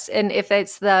point. Yes. And if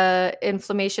it's the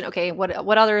inflammation, okay,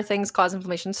 what other things cause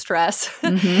inflammation? Stress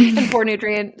and poor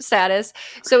nutrient status.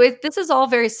 So this is all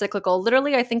very cyclical.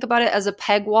 Literally, I think about it as a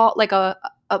peg wall, like a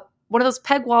one of those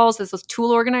peg walls, those tool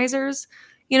organizers,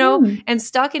 and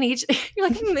stuck in each. You're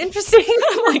like, interesting.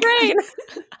 My brain.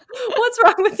 What's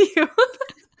wrong with you?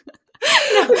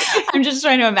 No, I'm just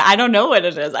trying to imagine. I don't know what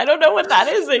it is. I don't know what that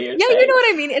is that you're saying. You know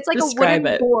what I mean? It's like Describe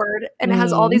a wooden board, and it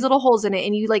has all these little holes in it,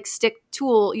 and you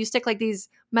stick like these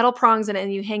metal prongs in it,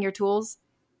 and you hang your tools.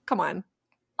 Come on.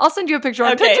 I'll send you a picture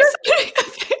on picture. A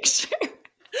picture.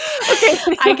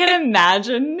 Okay. I can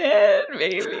imagine it,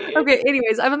 maybe. Okay,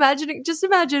 anyways, just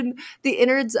imagine the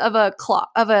innards of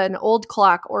an old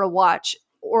clock or a watch,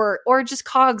 or just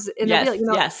cogs in the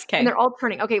wheel, yes, okay. And they're all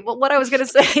turning. Okay, well, what I was going to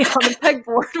say on the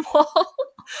pegboard wall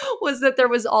was that there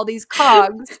was all these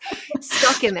cogs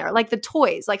stuck in there, like the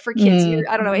toys, like for kids.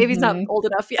 I don't know, Avi's not old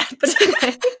enough yet, but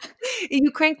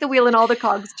you crank the wheel and all the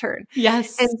cogs turn.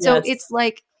 Yes. And so it's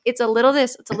like It's a little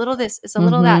this, it's a little this, it's a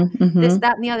little that, this,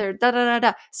 that, and the other, da, da, da,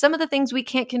 da. Some of the things we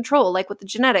can't control, like with the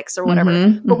genetics or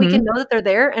whatever, but we can know that they're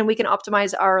there and we can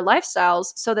optimize our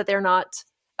lifestyles so that they're not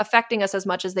affecting us as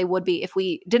much as they would be if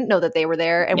we didn't know that they were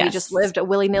there and we just lived a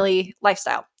willy-nilly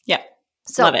lifestyle. Yeah.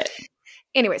 So, love it.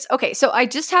 Anyways, okay. So I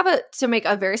just have to make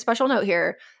a very special note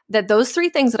here that those three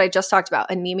things that I just talked about,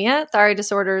 anemia, thyroid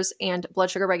disorders, and blood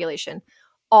sugar regulation,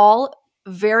 all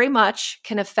very much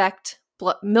can affect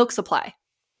milk supply.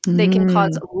 They can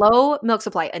cause low milk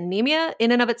supply. Anemia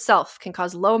in and of itself can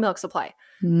cause low milk supply.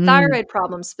 Thyroid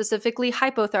problems, specifically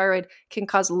hypothyroid, can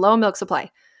cause low milk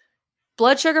supply.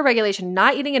 Blood sugar regulation,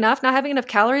 not eating enough, not having enough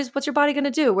calories, what's your body going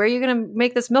to do? Where are you going to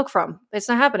make this milk from? It's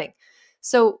not happening.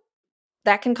 So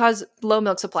that can cause low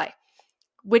milk supply,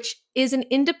 which is an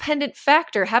independent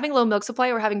factor. Having low milk supply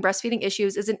or having breastfeeding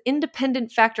issues is an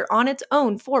independent factor on its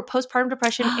own for postpartum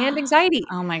depression and anxiety.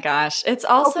 Oh my gosh. It's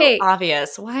also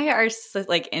obvious. Why are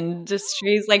like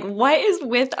industries, like what is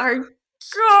with our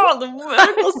girl? The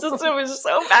medical system is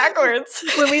so backwards.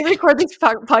 When we record these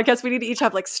podcasts, we need to each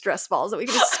have like stress balls that we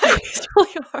can just squeeze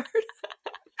really hard.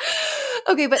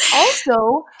 Okay, but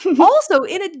also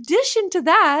in addition to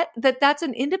that's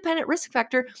an independent risk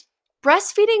factor.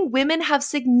 Breastfeeding women have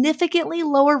significantly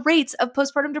lower rates of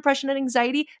postpartum depression and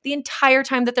anxiety the entire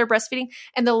time that they're breastfeeding.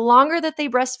 And the longer that they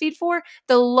breastfeed for,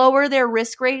 the lower their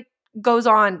risk rate goes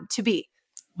on to be.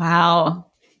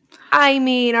 Wow. I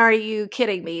mean, are you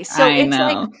kidding me? So it's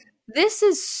like, this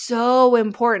is so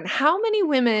important. How many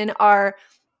women are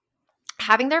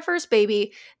having their first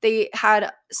baby, they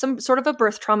had some sort of a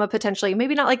birth trauma potentially,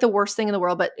 maybe not like the worst thing in the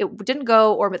world, but it didn't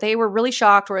go, or they were really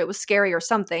shocked, or it was scary or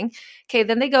something. Okay,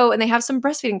 then they go and they have some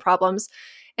breastfeeding problems.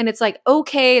 And it's like,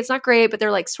 okay, it's not great, but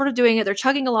they're like sort of doing it. They're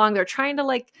chugging along. They're trying to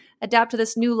like adapt to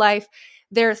this new life.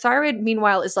 Their thyroid,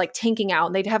 meanwhile, is like tanking out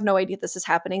and they have no idea this is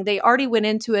happening. They already went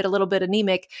into it a little bit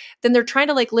anemic. Then they're trying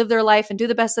to like live their life and do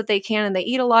the best that they can. And they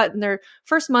eat a lot in their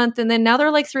first month. And then now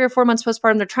they're like 3 or 4 months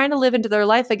postpartum. They're trying to live into their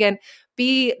life again,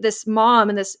 be this mom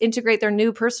and integrate their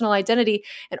new personal identity.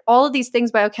 And all of these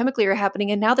things biochemically are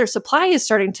happening. And now their supply is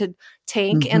starting to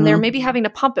tank and they're maybe having to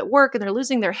pump at work and they're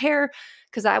losing their hair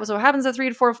because that was what happens at 3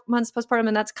 to 4 months postpartum.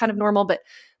 And that's kind of normal, but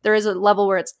there is a level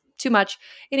where it's too much.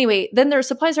 Anyway, then their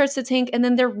supply starts to tank and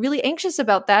then they're really anxious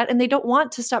about that and they don't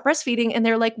want to stop breastfeeding and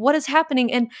they're like, what is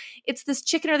happening? And it's this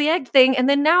chicken or the egg thing. And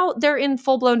then now they're in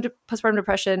full-blown postpartum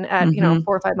depression at, 4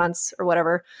 or 5 months or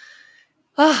whatever.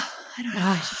 Oh, I don't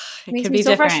know. It makes me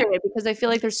so frustrated because I feel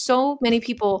like there's so many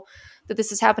people that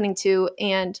this is happening to.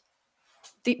 And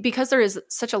because there is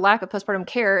such a lack of postpartum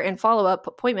care and follow-up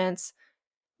appointments,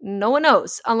 no one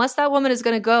knows unless that woman is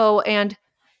going to go and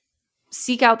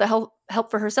seek out the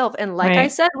help for herself. And like I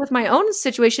said, with my own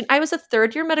situation, I was a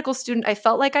third-year medical student. I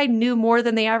felt like I knew more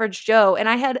than the average Joe. And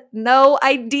I had no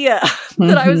idea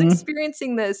that I was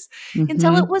experiencing this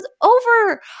until it was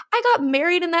over. I got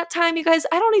married in that time, you guys.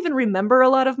 I don't even remember a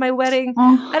lot of my wedding.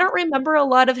 I don't remember a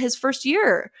lot of his first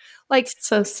year. Like,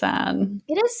 so sad.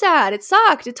 It is sad. It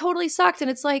sucked. It totally sucked. And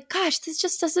it's like, gosh, this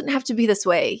just doesn't have to be this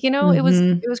way.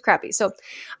 It was crappy. So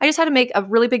I just had to make a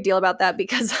really big deal about that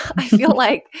because I feel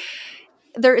like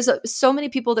there is so many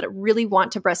people that really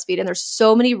want to breastfeed, and there's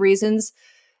so many reasons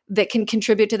that can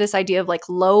contribute to this idea of like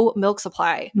low milk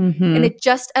supply. And it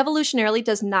just evolutionarily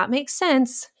does not make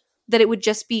sense that it would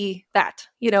just be that,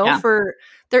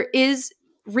 there is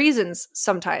reasons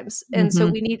sometimes. And so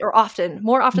we need, or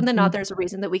more often than not, there's a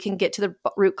reason that we can get to the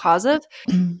root cause of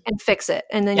and fix it.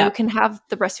 And then you can have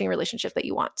the breastfeeding relationship that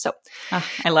you want. So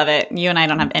I love it. You and I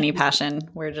don't have any passion.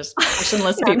 We're just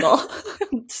passionless people.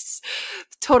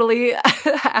 Totally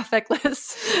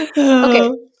affectless.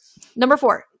 Okay. Number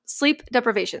 4, sleep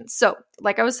deprivation. So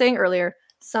like I was saying earlier,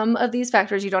 some of these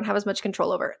factors you don't have as much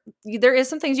control over. There is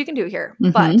some things you can do here,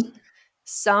 but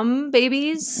some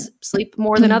babies sleep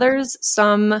more than others.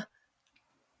 Some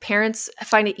parents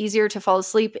find it easier to fall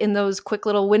asleep in those quick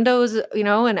little windows,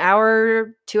 an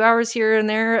hour, 2 hours here and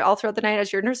there all throughout the night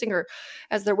as you're nursing or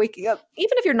as they're waking up.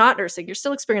 Even if you're not nursing, you're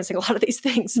still experiencing a lot of these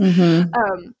things.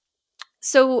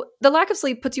 So the lack of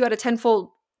sleep puts you at a tenfold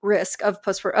risk of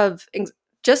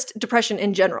just depression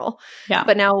in general. Yeah.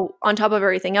 But now on top of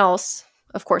everything else,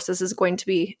 of course, this is going to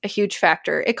be a huge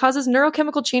factor. It causes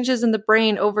neurochemical changes in the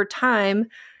brain over time,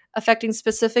 affecting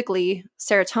specifically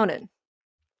serotonin.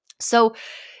 So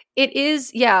it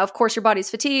is, of course, your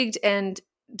body's fatigued and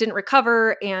didn't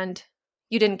recover and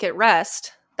you didn't get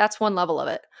rest. That's one level of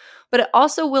it. But it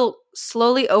also will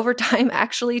slowly over time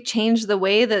actually change the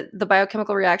way that the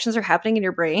biochemical reactions are happening in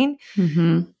your brain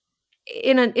in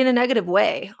a negative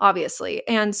way, obviously.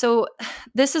 And so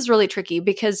this is really tricky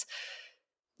because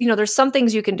there's some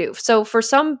things you can do. So for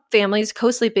some families,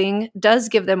 co-sleeping does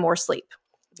give them more sleep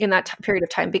in that period of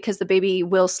time, because the baby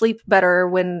will sleep better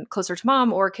when closer to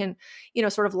mom, or can,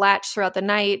 sort of latch throughout the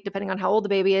night, depending on how old the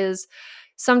baby is.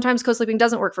 Sometimes co-sleeping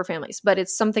doesn't work for families, but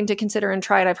it's something to consider and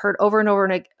try. And I've heard over and over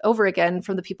and over again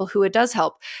from the people who it does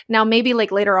help. Now, maybe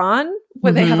like later on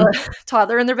when they have a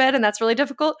toddler in their bed and that's really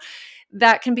difficult,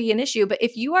 that can be an issue. But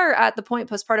if you are at the point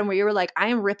postpartum where you were like, I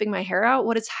am ripping my hair out,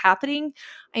 what is happening?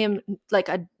 I am like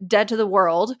a dead to the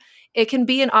world. It can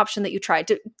be an option that you try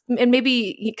to, and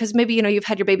maybe because maybe, you've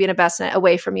had your baby in a bassinet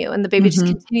away from you and the baby just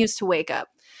continues to wake up.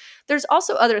 There's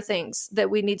also other things that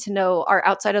we need to know are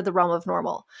outside of the realm of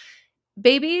normal.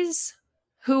 Babies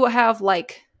who have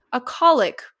like a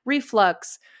colic,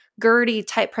 reflux, GERD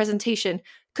type presentation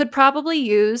could probably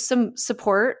use some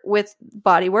support with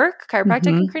body work,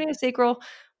 chiropractic and craniosacral.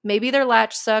 Maybe their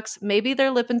latch sucks. Maybe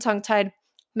their lip and tongue tied.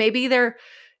 Maybe their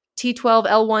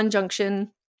T12L1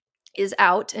 junction is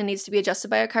out and needs to be adjusted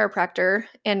by a chiropractor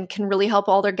and can really help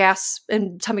all their gas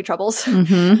and tummy troubles.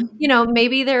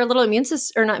 Maybe their little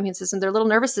their little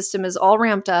nervous system is all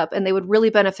ramped up and they would really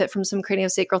benefit from some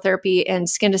craniosacral therapy and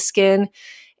skin to skin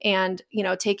and,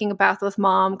 taking a bath with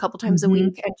mom a couple times a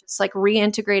week and just like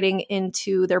reintegrating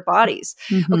into their bodies.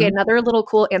 Okay. Another little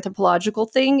cool anthropological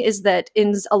thing is that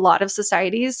in a lot of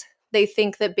societies, they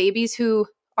think that babies who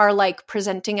are like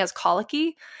presenting as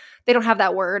colicky, they don't have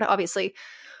that word, obviously.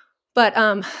 But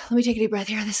let me take a deep breath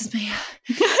here. This is me.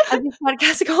 As these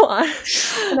podcasts go on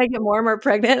and I get more and more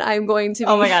pregnant, I'm going to be—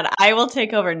 Oh my God. I will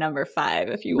take over number 5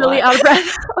 if you really want. Out of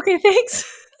breath. Okay,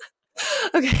 thanks.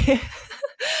 Okay.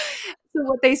 So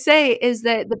what they say is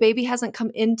that the baby hasn't come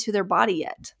into their body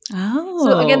yet. Oh.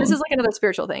 So again, this is like another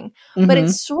spiritual thing, but it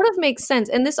sort of makes sense.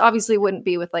 And this obviously wouldn't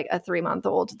be with like a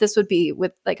 3-month-old. This would be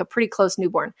with like a pretty close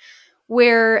newborn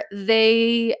where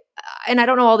they, and I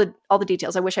don't know all the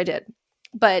details. I wish I did,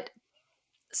 but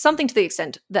something to the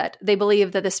extent that they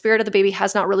believe that the spirit of the baby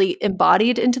has not really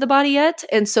embodied into the body yet.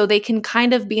 And so they can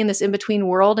kind of be in this in-between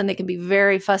world and they can be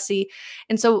very fussy.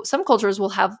 And so some cultures will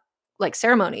have like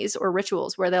ceremonies or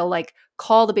rituals where they'll like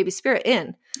call the baby spirit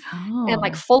in and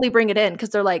like fully bring it in. Cause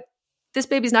they're like, this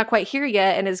baby's not quite here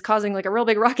yet and is causing like a real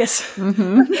big ruckus.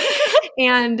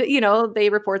 And, they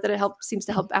report that it seems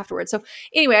to help afterwards. So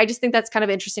anyway, I just think that's kind of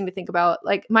interesting to think about.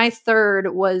 Like my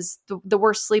third was the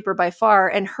worst sleeper by far,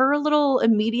 and her little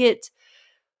immediate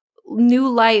new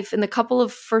life in the couple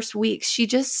of first weeks, she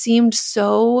just seemed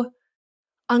so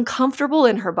uncomfortable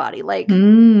in her body. Like,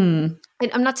 and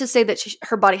I'm not to say that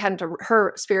her body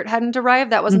her spirit hadn't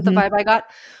arrived. That wasn't the vibe I got,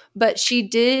 but she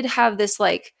did have this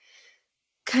like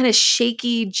kind of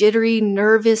shaky, jittery,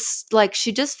 nervous, like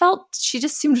she just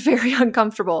seemed very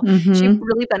uncomfortable. She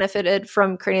really benefited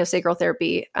from craniosacral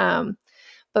therapy.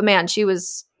 But man, she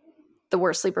was the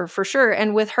worst sleeper for sure.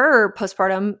 And with her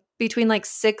postpartum between like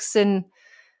 6 and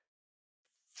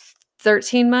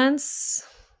 13 months,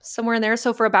 somewhere in there.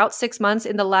 So for about 6 months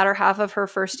in the latter half of her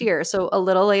first year, so a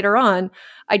little later on,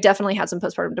 I definitely had some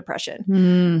postpartum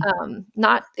depression.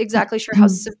 Not exactly sure how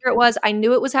severe it was. I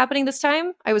knew it was happening this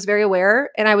time. I was very aware.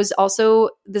 And I was also,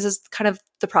 this is kind of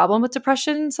the problem with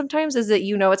depression sometimes, is that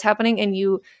it's happening and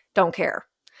you don't care.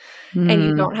 And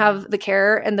you don't have the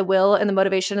care and the will and the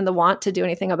motivation and the want to do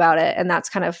anything about it. And that's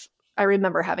kind of, I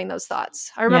remember having those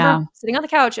thoughts. I remember sitting on the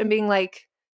couch and being like,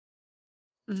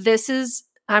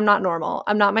 I'm not normal.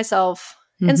 I'm not myself.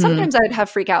 And sometimes I'd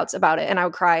have freakouts about it and I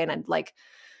would cry and I'd like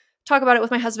talk about it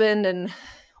with my husband,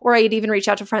 or I'd even reach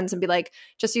out to friends and be like,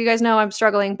 just so you guys know, I'm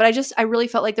struggling. But I really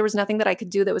felt like there was nothing that I could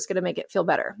do that was going to make it feel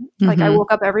better. Like I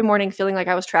woke up every morning feeling like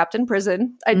I was trapped in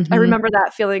prison. I remember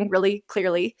that feeling really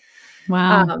clearly.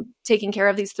 Wow. Taking care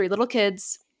of these 3 little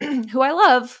kids who I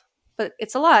love, but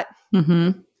it's a lot.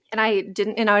 And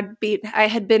I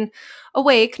had been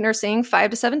awake nursing 5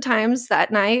 to 7 times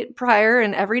that night prior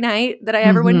and every night that I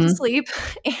ever went to sleep.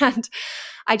 And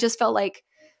I just felt like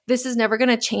this is never going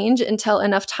to change until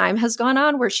enough time has gone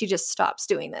on where she just stops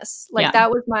doing this. Like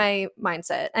that was my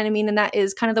mindset. And I mean, and that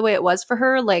is kind of the way it was for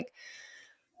her. Like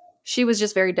she was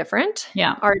just very different.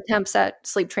 Yeah. Our attempts at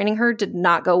sleep training her did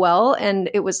not go well. And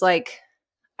it was like,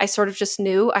 I sort of just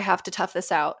knew I have to tough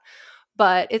this out,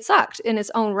 but it sucked in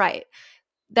its own right.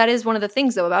 That is one of the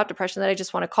things though about depression that I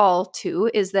just want to call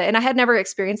to is that, and I had never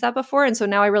experienced that before. And so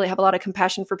now I really have a lot of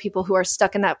compassion for people who are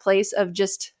stuck in that place of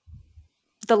just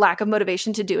the lack of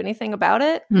motivation to do anything about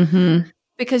it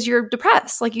because you're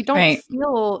depressed. Like you don't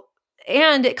feel,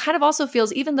 and it kind of also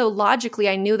feels, even though logically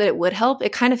I knew that it would help,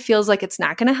 it kind of feels like it's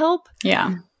not going to help.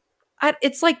 Yeah.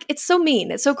 it's like, it's so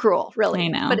mean. It's so cruel, really. I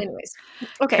know. But anyways,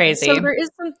 okay. Crazy. So there is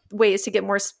some ways to get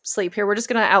more sleep here. We're just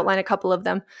going to outline a couple of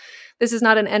them. This is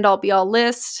not an end all be all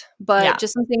list, but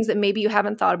just some things that maybe you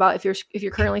haven't thought about if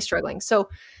you're currently struggling. So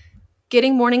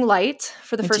getting morning light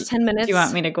for the first 10 minutes. Do you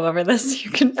want me to go over this?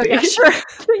 You can. Oh, yeah, sure.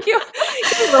 Thank you.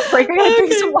 Give me a little break. I gotta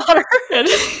drink some water.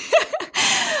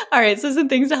 All right. So some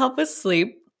things to help with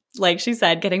sleep. Like she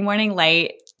said, getting morning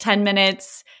light, 10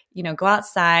 minutes, go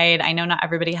outside. I know not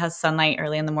everybody has sunlight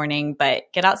early in the morning, but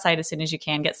get outside as soon as you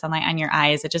can. Get sunlight on your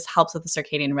eyes. It just helps with the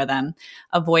circadian rhythm.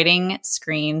 Avoiding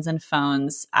screens and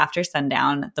phones after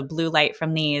sundown. The blue light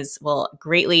from these will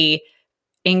greatly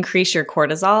increase your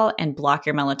cortisol and block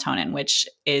your melatonin, which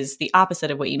is the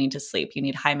opposite of what you need to sleep. You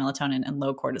need high melatonin and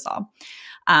low cortisol.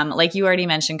 Like you already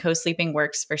mentioned, co-sleeping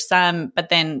works for some, but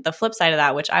then the flip side of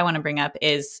that, which I want to bring up,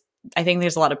 is I think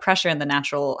there's a lot of pressure in the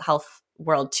natural health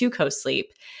world to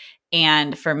co-sleep.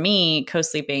 And for me,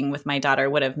 co-sleeping with my daughter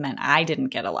would have meant I didn't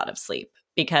get a lot of sleep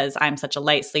because I'm such a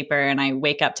light sleeper and I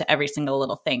wake up to every single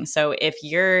little thing. So if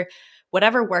you're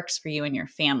whatever works for you and your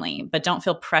family, but don't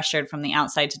feel pressured from the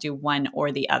outside to do one or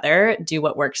the other. Do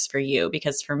what works for you.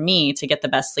 Because for me, to get the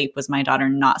best sleep was my daughter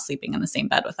not sleeping in the same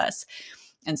bed with us.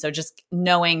 And so just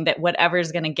knowing that whatever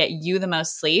is going to get you the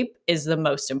most sleep is the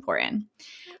most important.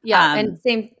 Yeah. And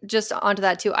same, just onto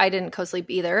that too. I didn't co-sleep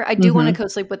either. I do want to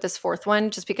co-sleep with this fourth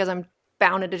one just because I'm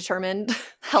bound and determined,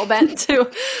 hellbent to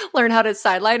learn how to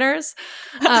sideliners.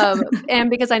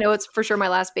 And because I know it's for sure my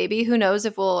last baby, who knows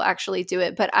if we'll actually do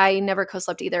it, but I never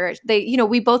co-slept either.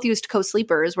 We both used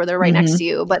co-sleepers where they're right next to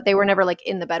you, but they were never like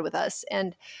in the bed with us.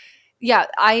 And yeah,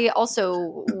 I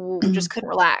also just couldn't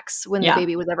relax when the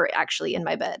baby was ever actually in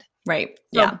my bed. Right.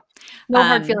 So, yeah. No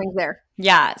hard feelings there.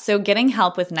 Yeah. So getting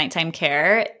help with nighttime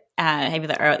care,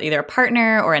 either a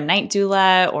partner or a night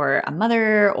doula or a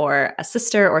mother or a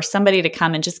sister or somebody to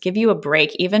come and just give you a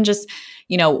break, even just,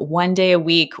 one day a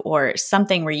week or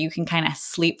something where you can kind of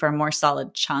sleep for a more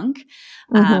solid chunk.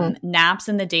 Naps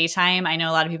in the daytime. I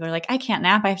know a lot of people are like, I can't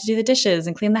nap. I have to do the dishes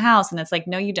and clean the house. And it's like,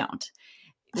 no, you don't.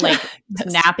 Like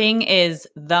napping is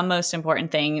the most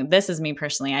important thing. This is me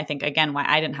personally. I think, again, why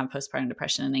I didn't have postpartum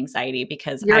depression and anxiety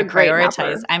because I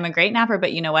prioritize. I'm a great napper,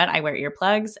 but you know what? I wear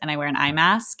earplugs and I wear an eye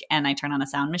mask and I turn on a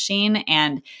sound machine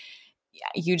and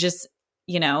you just,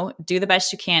 do the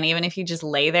best you can. Even if you just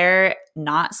lay there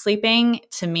not sleeping,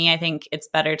 to me, I think it's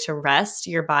better to rest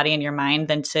your body and your mind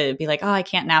than to be like, oh, I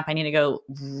can't nap. I need to go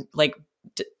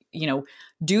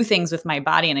do things with my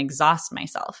body and exhaust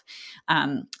myself.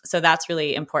 So that's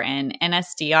really important.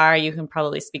 NSDR, you can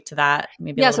probably speak to that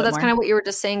maybe a little bit more. So that's kind of what you were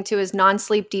just saying too, is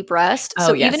non-sleep deep rest.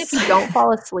 So even if you don't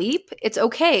fall asleep, it's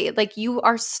okay. Like you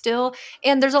are still,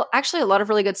 and there's actually a lot of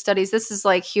really good studies. This is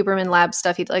like Huberman Lab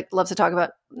stuff. He loves to talk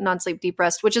about non-sleep deep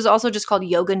rest, which is also just called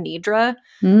yoga nidra.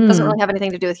 Doesn't really have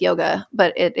anything to do with yoga,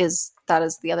 but that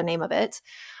is the other name of it.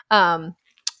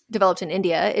 Developed in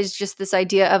India, is just this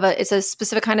idea of it's a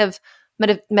specific kind of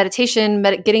meditation,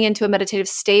 getting into a meditative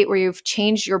state where you've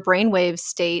changed your brainwave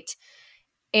state.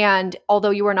 And although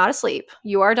you are not asleep,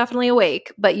 you are definitely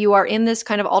awake, but you are in this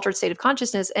kind of altered state of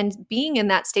consciousness. And being in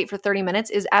that state for 30 minutes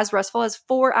is as restful as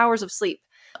 4 hours of sleep.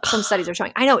 Some studies are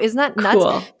showing. I know, isn't that nuts?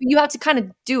 Cool. You have to kind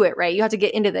of do it, right? You have to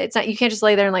get into it. It's not, you can't just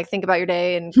lay there and like think about your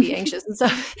day and be anxious and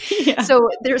stuff. So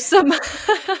there's some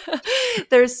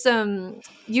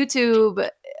YouTube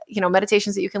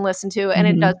meditations that you can listen to. And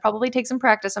it does probably take some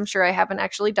practice. I'm sure I haven't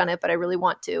actually done it, but I really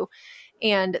want to.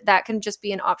 And that can just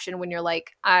be an option when you're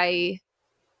like, I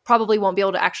probably won't be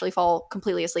able to actually fall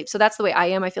completely asleep. So that's the way I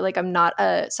am. I feel like I'm not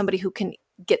somebody who can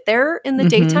get there in the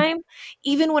daytime.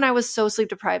 Even when I was so sleep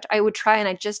deprived, I would try and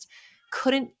I just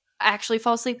couldn't actually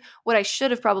fall asleep. What I should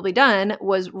have probably done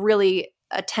was really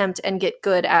attempt and get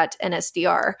good at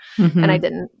NSDR. And I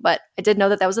didn't, but I did know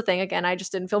that was a thing. Again, I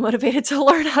just didn't feel motivated to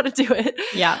learn how to do it.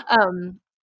 Yeah. So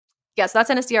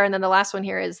that's NSDR. And then the last one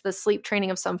here is the sleep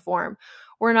training of some form.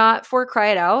 We're not for cry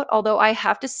it out, although I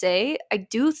have to say, I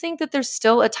do think that there's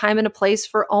still a time and a place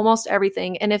for almost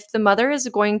everything. And if the mother is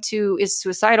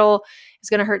suicidal, is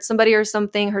going to hurt somebody or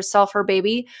something, herself, her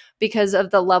baby, because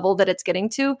of the level that it's getting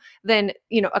to, then,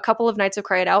 a couple of nights of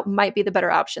cry it out might be the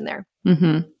better option there.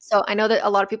 So I know that a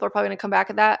lot of people are probably going to come back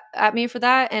at me for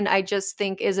that. And I just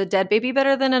think, is a dead baby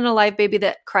better than an alive baby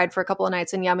that cried for a couple of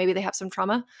nights? And maybe they have some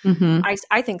trauma.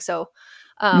 I think so.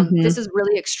 This is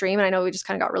really extreme. And I know we just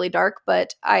kind of got really dark,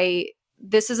 but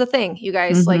this is a thing, you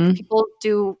guys. Like people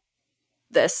do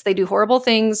this. They do horrible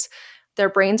things. Their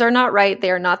brains are not right.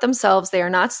 They are not themselves. They are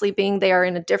not sleeping. They are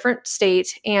in a different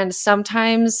state. And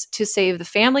sometimes to save the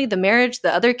family, the marriage,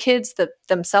 the other kids,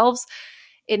 themselves,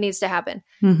 it needs to happen.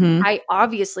 I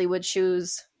obviously would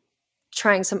choose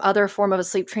trying some other form of a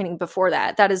sleep training before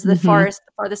that. That is the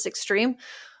farthest extreme.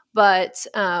 But,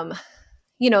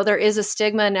 there is a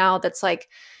stigma now that's like,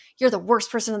 you're the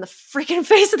worst person on the freaking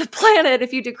face of the planet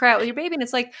if you do cry out with your baby. And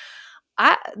it's like,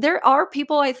 there are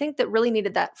people, I think, that really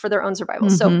needed that for their own survival.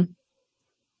 So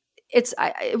we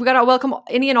got to welcome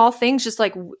any and all things, just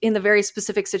like in the very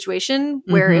specific situation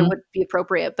where it would be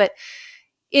appropriate. But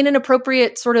in an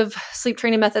appropriate sort of sleep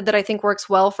training method that I think works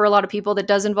well for a lot of people, that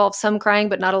does involve some crying,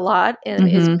 but not a lot, and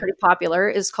is pretty popular,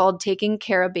 is called taking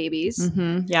care of babies.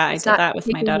 Yeah, I did that with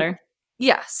my daughter.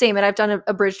 Yeah, same. And I've done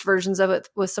abridged versions of it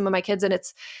with some of my kids, and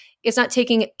it's not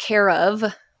taking care of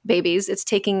babies, it's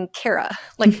taking Kara.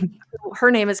 Like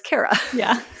her name is Kara.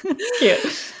 Yeah, it's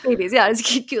cute. Babies. Yeah, it's a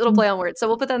cute little play on words. So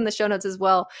we'll put that in the show notes as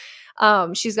well.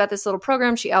 She's got this little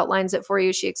program. She outlines it for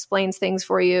you. She explains things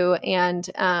for you. And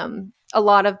a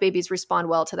lot of babies respond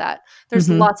well to that. There's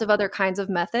lots of other kinds of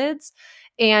methods.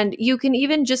 And you can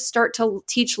even just start to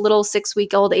teach little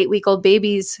 6-week-old, 8-week-old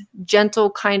babies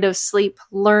gentle kind of sleep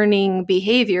learning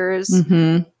behaviors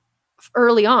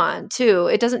early on too.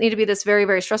 It doesn't need to be this very,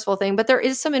 very stressful thing, but there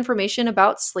is some information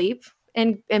about sleep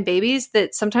and babies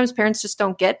that sometimes parents just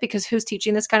don't get, because who's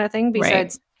teaching this kind of thing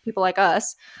besides people like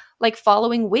us? Like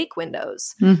following wake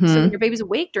windows. So when your baby's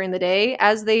awake during the day,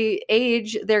 as they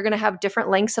age, they're going to have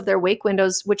different lengths of their wake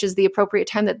windows, which is the appropriate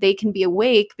time that they can be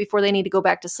awake before they need to go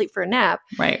back to sleep for a nap.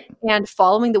 Right. And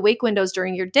following the wake windows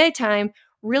during your daytime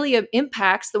really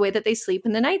impacts the way that they sleep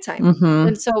in the nighttime.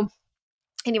 And so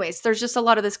anyways, there's just a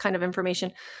lot of this kind of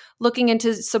information. Looking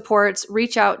into supports,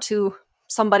 reach out to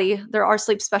somebody. There are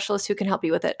sleep specialists who can help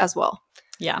you with it as well.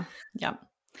 Yeah. Yeah.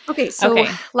 Okay. So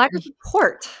lack of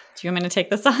support. Do you want me to take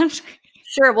this on?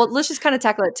 Sure. Well, let's just kind of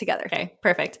tackle it together. Okay,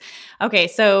 perfect. Okay,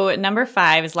 so number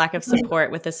 5 is lack of support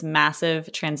with this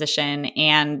massive transition.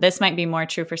 And this might be more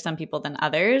true for some people than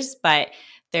others, but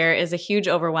there is a huge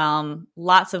overwhelm,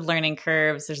 lots of learning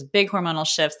curves. There's big hormonal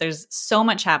shifts. There's so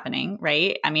much happening,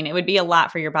 right? I mean, it would be a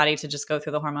lot for your body to just go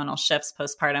through the hormonal shifts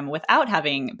postpartum without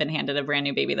having been handed a brand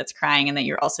new baby that's crying and that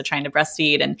you're also trying to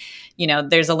breastfeed. And,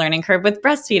 there's a learning curve with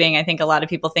breastfeeding. I think a lot of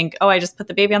people think, oh, I just put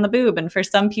the baby on the boob. And for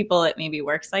some people, it maybe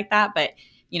works like that. But,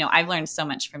 I've learned so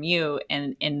much from you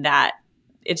in that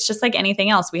it's just like anything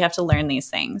else. We have to learn these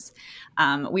things.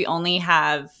 We only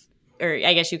have, or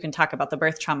I guess you can talk about the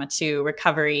birth trauma too,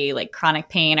 recovery, like chronic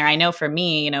pain. Or I know for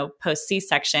me, post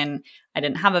C-section, I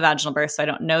didn't have a vaginal birth, so I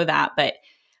don't know that, but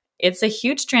it's a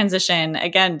huge transition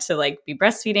again to like be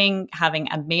breastfeeding, having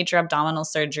a major abdominal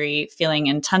surgery, feeling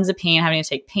in tons of pain, having to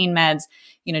take pain meds,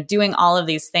 doing all of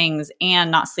these things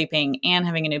and not sleeping and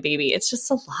having a new baby. It's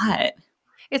just a lot.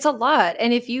 It's a lot.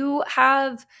 And if you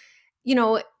have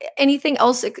anything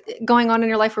else going on in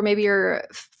your life where maybe you're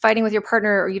fighting with your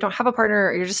partner, or you don't have a partner,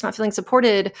 or you're just not feeling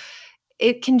supported,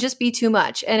 it can just be too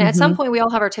much. And at some point we all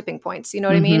have our tipping points, you know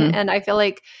what I mean? And I feel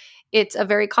like it's a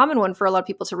very common one for a lot of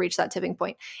people to reach that tipping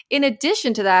point. In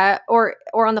addition to that, or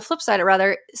on the flip side,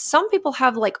 rather, some people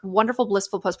have like wonderful,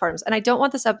 blissful postpartums. And I don't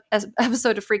want this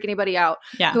episode to freak anybody out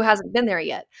who hasn't been there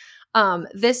yet.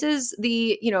 This is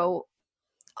the,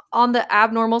 on the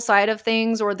abnormal side of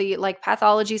things, or the like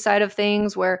pathology side of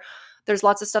things, where there's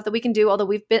lots of stuff that we can do. Although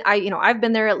I've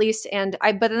been there at least.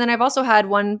 But then I've also had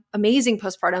one amazing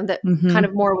postpartum that kind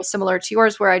of more was similar to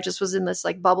yours, where I just was in this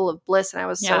like bubble of bliss, and I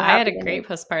was so happy. I had a great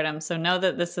postpartum. So know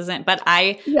that this isn't, but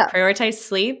I prioritize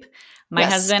sleep. My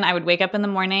husband, I would wake up in the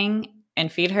morning and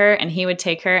feed her, and he would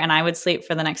take her, and I would sleep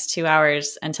for the next 2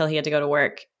 hours until he had to go to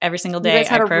work every single day. I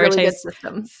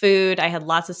prioritized food. I had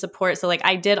lots of support. So like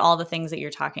I did all the things that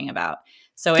you're talking about.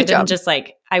 So it didn't just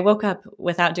like, I woke up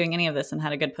without doing any of this and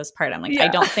had a good postpartum. Like I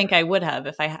don't think I would have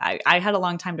if I had a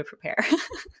long time to prepare.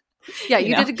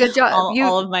 You did a good job.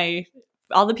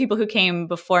 All the people who came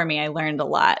before me, I learned a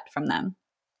lot from them.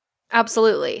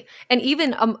 Absolutely. And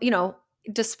even,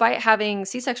 despite having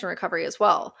C-section recovery as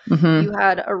well, you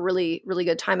had a really, really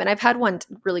good time. And I've had one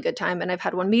really good time, and I've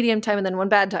had one medium time, and then one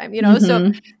bad time, so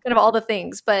kind of all the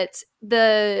things. But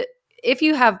if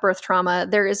you have birth trauma,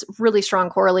 there is really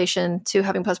strong correlation to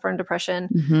having postpartum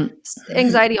depression.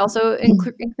 Anxiety also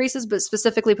increases, but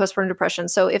specifically postpartum depression.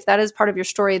 So if that is part of your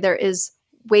story, there is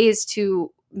ways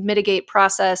to mitigate,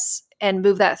 process, and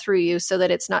move that through you so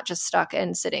that it's not just stuck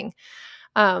and sitting.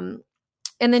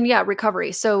 And then,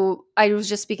 recovery. So I was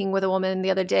just speaking with a woman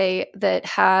the other day that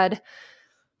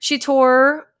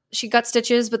she got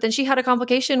stitches, but then she had a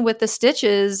complication with the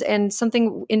stitches and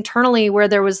something internally where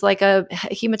there was like a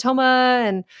hematoma,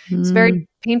 and it's very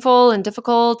painful and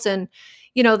difficult. And,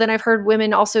 then I've heard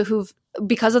women also who've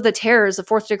because of the tears, the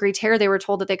 4th-degree tear, they were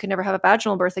told that they could never have a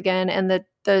vaginal birth again. And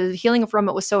the healing from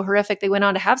it was so horrific. They went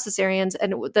on to have cesareans,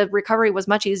 and the recovery was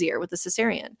much easier with the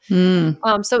cesarean.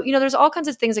 So, there's all kinds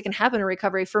of things that can happen in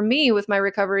recovery. For me, with my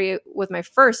recovery with my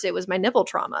first, it was my nipple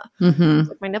trauma.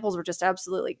 Like my nipples were just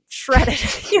absolutely shredded,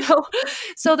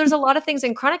 So there's a lot of things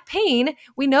in chronic pain.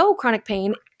 We know chronic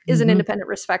pain is an independent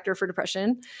risk factor for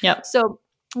depression. Yep. So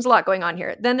there's a lot going on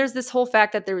here. Then there's this whole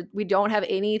fact that we don't have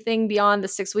anything beyond the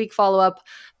 6-week follow-up.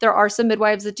 There are some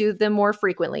midwives that do them more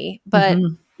frequently, but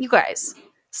you guys,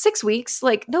 6 weeks,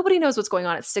 like nobody knows what's going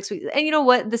on at 6 weeks. And you know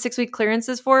what the 6-week clearance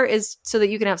is for is so that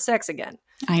you can have sex again.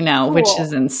 I know, cool. Which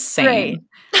is insane. Great.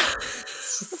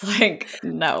 It's just like,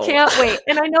 no. Can't wait.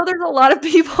 And I know there's a lot of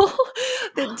people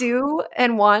that do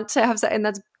and want to have sex, and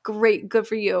that's great. Good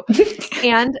for you.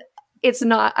 And it's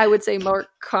not, I would say, more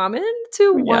common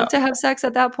to want to have sex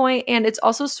at that point. And it's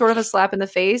also sort of a slap in the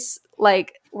face.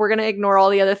 Like, we're going to ignore all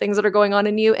the other things that are going on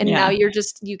in you. And now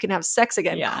you can have sex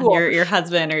again. Yeah. Cool. Your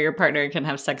husband or your partner can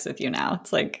have sex with you now.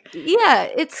 It's like,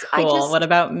 it's cool. What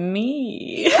about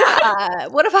me? Yeah.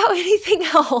 What about anything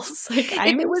else? Like,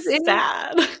 I'm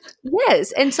sad.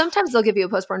 Yes. And sometimes they'll give you a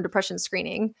postpartum depression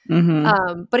screening.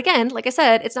 But again, like I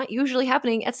said, it's not usually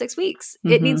happening at 6 weeks.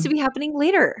 It needs to be happening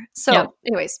later. So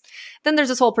anyways, then there's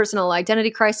this whole personal identity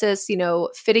crisis,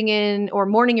 fitting in or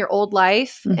mourning your old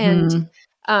life. And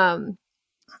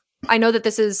I know that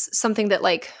this is something that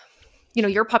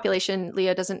your population,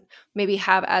 Leah, doesn't maybe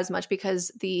have as much,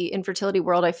 because the infertility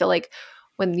world, I feel like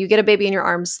when you get a baby in your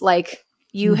arms, like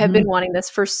you have been wanting this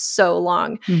for so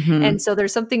long. And so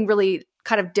there's something really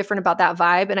kind of different about that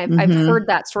vibe. And I've heard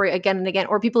that story again and again,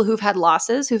 or people who've had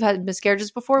losses, who've had miscarriages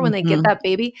before, when they get that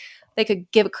baby, they could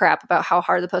give a crap about how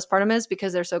hard the postpartum is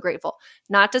because they're so grateful.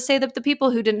 Not to say that the people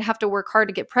who didn't have to work hard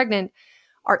to get pregnant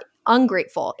are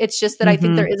ungrateful. It's just that I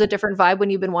think there is a different vibe when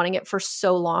you've been wanting it for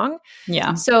so long.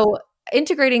 Yeah. So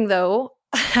integrating, though,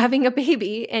 having a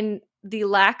baby and the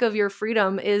lack of your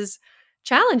freedom is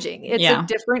challenging. It's a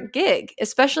different gig,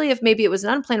 especially if maybe it was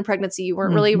an unplanned pregnancy, you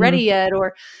weren't really ready yet,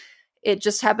 or it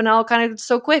just happened all kind of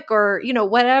so quick, or,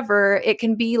 whatever. It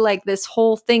can be like this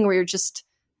whole thing where you're just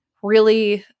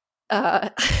really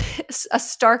a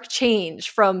stark change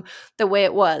from the way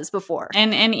it was before.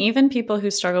 And even people who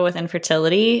struggle with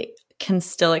infertility can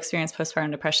still experience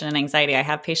postpartum depression and anxiety. I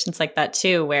have patients like that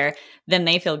too, where then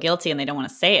they feel guilty and they don't want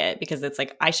to say it, because it's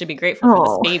like, I should be grateful for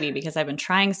this baby because I've been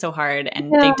trying so hard,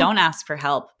 and they don't ask for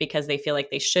help because they feel like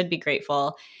they should be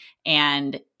grateful.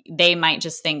 And they might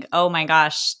just think, oh my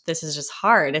gosh, this is just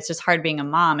hard. It's just hard being a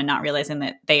mom, and not realizing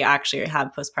that they actually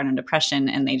have postpartum depression,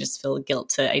 and they just feel guilt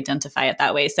to identify it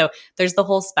that way. So there's the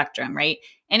whole spectrum, right?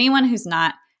 Anyone who's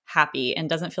not happy and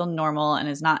doesn't feel normal and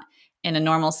is not in a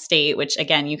normal state, which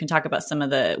again, you can talk about some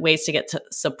of the ways to get to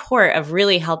support of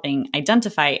really helping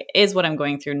identify, is what I'm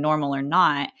going through normal or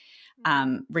not,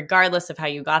 regardless of how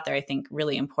you got there, I think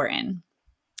really important.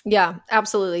 Yeah,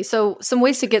 absolutely. So some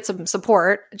ways to get some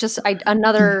support, just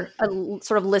another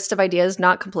sort of list of ideas,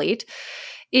 not complete,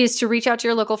 is to reach out to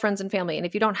your local friends and family. And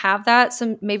if you don't have that,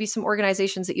 maybe some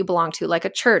organizations that you belong to, like a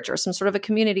church or some sort of a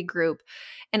community group,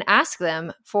 and ask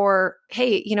them for,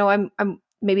 hey, I'm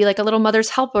maybe like a little mother's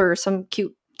helper, some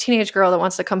cute teenage girl that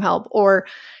wants to come help, or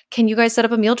can you guys set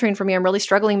up a meal train for me? I'm really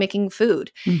struggling making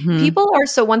food. People are,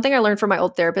 so one thing I learned from my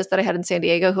old therapist that I had in San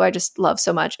Diego, who I just love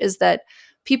so much, is that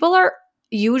people are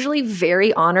usually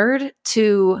very honored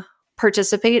to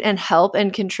participate and help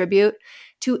and contribute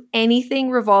to anything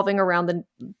revolving around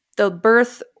the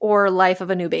birth or life of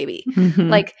a new baby.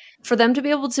 Like, for them to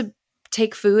be able to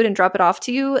take food and drop it off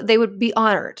to you, they would be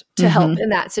honored to help in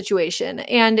that situation.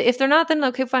 And if they're not, then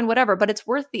okay, fine, whatever. But it's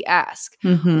worth the ask.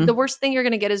 The worst thing you're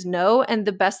going to get is no. And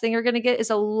the best thing you're going to get is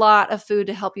a lot of food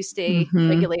to help you stay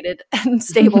regulated and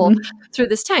stable through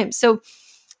this time. So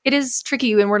it is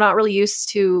tricky, and we're not really used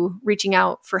to reaching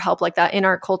out for help like that in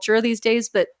our culture these days,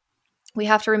 but we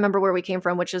have to remember where we came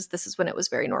from, which is this is when it was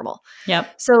very normal.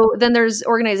 Yep. So then there's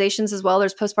organizations as well.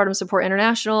 There's Postpartum Support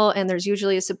International, and there's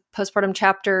usually a postpartum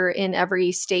chapter in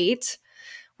every state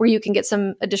where you can get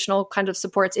some additional kind of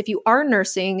supports. If you are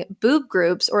nursing, boob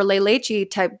groups or lay leche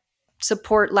type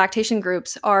support lactation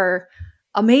groups are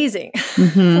amazing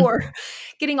for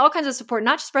getting all kinds of support,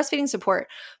 not just breastfeeding support,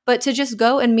 but to just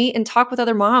go and meet and talk with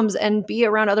other moms and be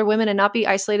around other women and not be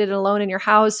isolated and alone in your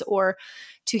house, or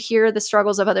to hear the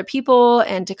struggles of other people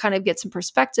and to kind of get some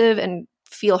perspective and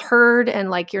feel heard and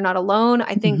like you're not alone.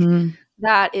 I think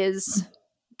that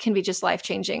can be just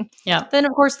life-changing. Yeah. Then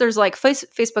of course there's like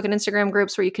Facebook and Instagram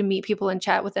groups where you can meet people and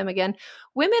chat with them again.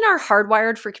 Women are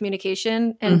hardwired for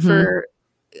communication and for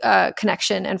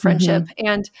connection and friendship.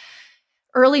 And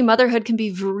early motherhood can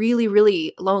be really,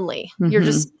 really lonely. You're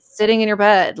just sitting in your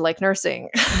bed, like nursing.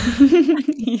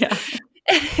 Yeah.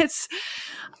 It's,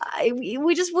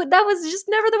 we just, that was just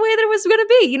never the way that it was going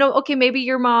to be. You know, okay, maybe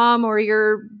your mom or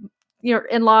your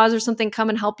in-laws or something come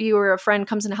and help you, or a friend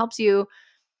comes and helps you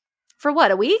for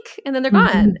what, a week? And then they're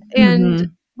gone.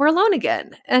 And we're alone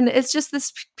again. And it's just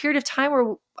this period of time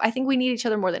where I think we need each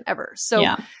other more than ever. So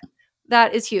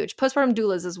that is huge. Postpartum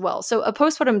doulas as well. So a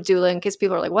postpartum doula, in case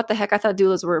people are like, what the heck? I thought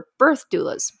doulas were birth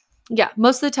doulas. Yeah,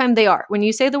 most of the time they are. When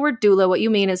you say the word doula, what you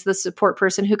mean is the support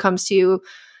person who comes to you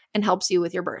and helps you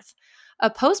with your birth. A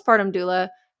postpartum doula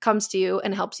comes to you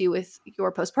and helps you with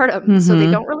your postpartum. So they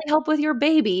don't really help with your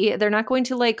baby. They're not going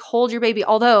to like hold your baby,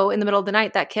 although in the middle of the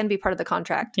night, that can be part of the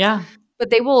contract. Yeah. But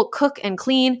they will cook and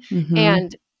clean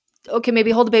and, okay,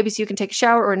 maybe hold the baby so you can take a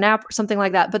shower or a nap or something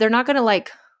like that. But they're not going to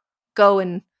like go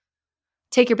and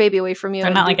take your baby away from you.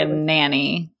 They're not like a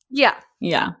nanny. Yeah.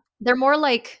 Yeah. They're more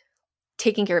like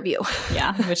taking care of you.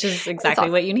 Yeah. Which is exactly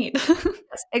what you need.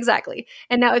 Yes, exactly.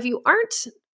 And now if you aren't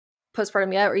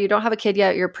postpartum yet, or you don't have a kid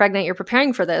yet, you're pregnant, you're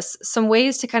preparing for this, some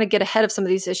ways to kind of get ahead of some of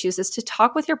these issues is to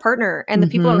talk with your partner and the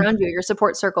people around you, your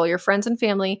support circle, your friends and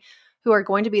family who are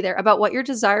going to be there, about what your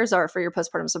desires are for your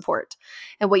postpartum support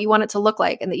and what you want it to look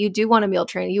like, and that you do want a meal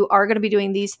train. You are going to be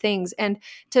doing these things. And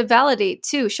to validate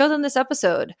too, show them this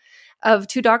episode of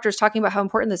two doctors talking about how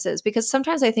important this is, because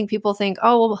sometimes I think people think,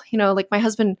 oh, well, you know, like my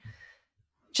husband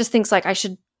just thinks like I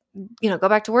should, you know, go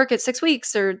back to work at 6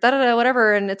 weeks or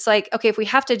whatever. And it's like, okay, if we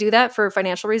have to do that for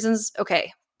financial reasons,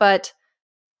 okay. But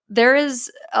there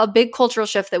is a big cultural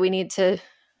shift that we need to,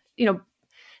 you know,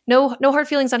 no hard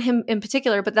feelings on him in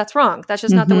particular, but that's wrong. That's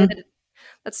just not the way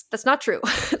that that's not true.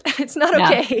 It's not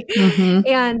okay.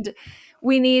 And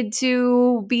we need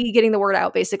to be getting the word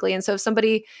out, basically. And so if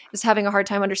somebody is having a hard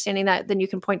time understanding that, then you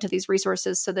can point to these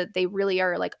resources so that they really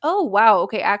are like, oh, wow,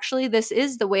 okay, actually, this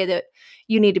is the way that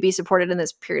you need to be supported in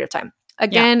this period of time.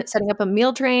 Again, setting up a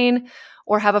meal train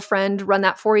or have a friend run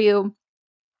that for you.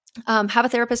 Have a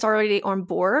therapist already on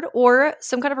board, or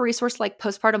some kind of a resource like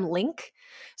Postpartum Link.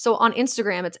 So on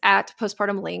Instagram, it's at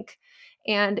Postpartum Link,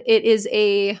 and it is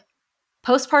a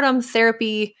postpartum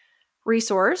therapy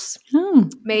resource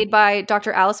made by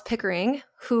Dr. Alice Pickering,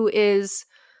 who is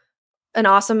an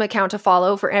awesome account to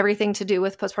follow for everything to do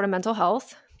with postpartum mental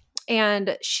health.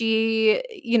 And she,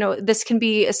 you know, this can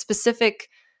be a specific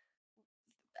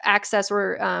access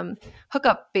or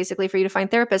hookup basically for you to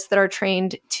find therapists that are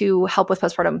trained to help with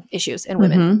postpartum issues in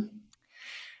women.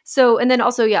 So, and then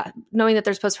also, knowing that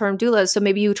there's postpartum doulas. So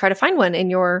maybe you try to find one in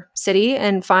your city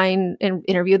and find and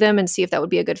interview them and see if that would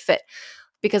be a good fit.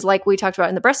 Because like we talked about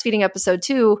in the breastfeeding episode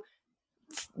too,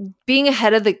 being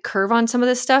ahead of the curve on some of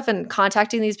this stuff and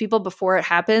contacting these people before it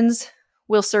happens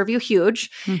will serve you huge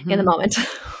in the moment.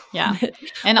 Yeah.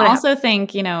 And I also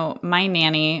think, you know, my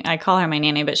nanny, I call her my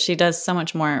nanny, but she does so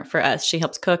much more for us. She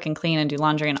helps cook and clean and do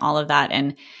laundry and all of that.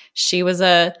 And she was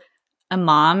a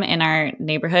mom in our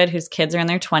neighborhood whose kids are in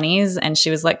their 20s, and she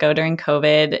was let go during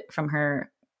COVID from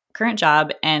her current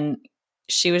job. And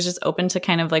she was just open to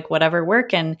kind of like whatever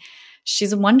work. And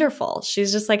she's wonderful.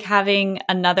 She's just like having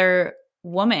another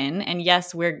woman. And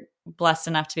yes, we're blessed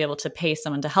enough to be able to pay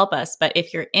someone to help us. But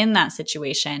if you're in that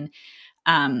situation,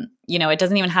 you know, it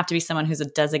doesn't even have to be someone who's a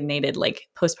designated like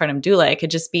postpartum doula. It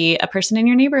could just be a person in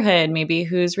your neighborhood, maybe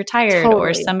who's retired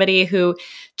or somebody who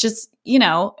just, you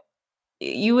know,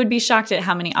 you would be shocked at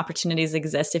how many opportunities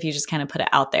exist if you just kind of put it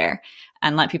out there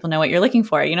and let people know what you're looking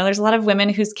for. You know, there's a lot of women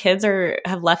whose kids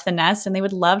have left the nest and they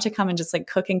would love to come and just like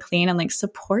cook and clean and like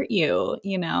support you,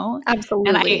 you know?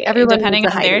 Absolutely. And depending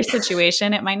on their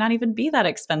situation, it might not even be that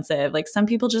expensive. Like some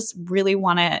people just really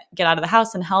want to get out of the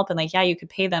house and help, and like, yeah, you could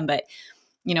pay them, but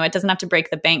you know, it doesn't have to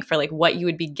break the bank for like what you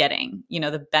would be getting, you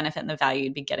know, the benefit and the value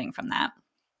you'd be getting from that.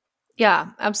 Yeah,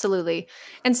 absolutely.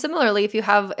 And similarly, if you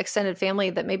have extended family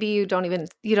that maybe you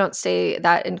don't stay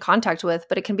that in contact with,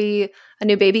 but it can be a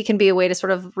new baby can be a way to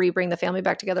sort of bring the family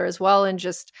back together as well. And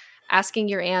just asking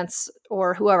your aunts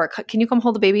or whoever, can you come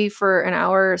hold the baby for an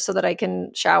hour so that I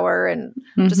can shower and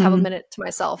just have a minute to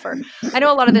myself? Or I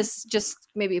know a lot of this just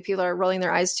maybe people are rolling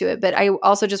their eyes to it, but I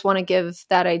also just want to give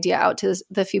that idea out to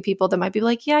the few people that might be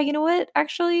like, yeah, you know what,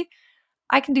 actually,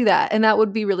 I can do that. And that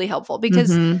would be really helpful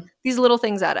because these little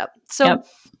things add up. So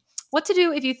what to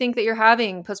do if you think that you're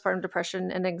having postpartum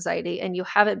depression and anxiety and you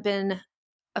haven't been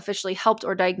officially helped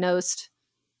or diagnosed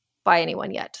by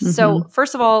anyone yet? So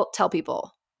first of all, tell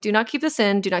people, do not keep this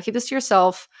in, do not keep this to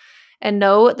yourself, and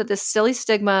know that this silly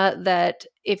stigma that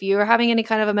if you're having any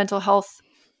kind of a mental health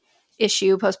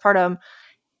issue postpartum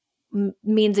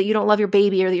means that you don't love your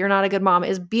baby or that you're not a good mom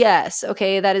is BS.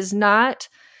 Okay. That is not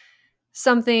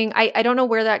something, I don't know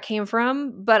where that came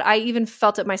from, but I even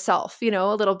felt it myself,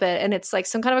 a little bit. And it's like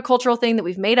some kind of a cultural thing that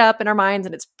we've made up in our minds,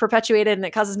 and it's perpetuated and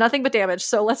it causes nothing but damage.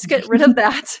 So let's get rid of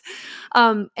that.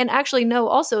 And actually know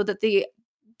also that the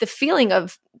feeling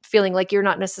of feeling like you're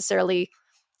not necessarily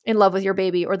in love with your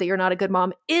baby or that you're not a good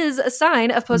mom is a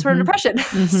sign of postpartum depression.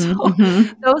 So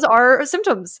those are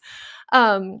symptoms.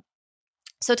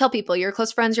 So tell people, your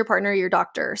close friends, your partner, your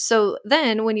doctor. So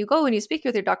then when you go and you speak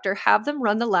with your doctor, have them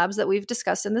run the labs that we've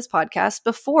discussed in this podcast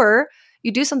before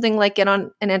you do something like get on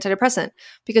an antidepressant.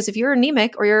 Because if you're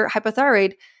anemic or you're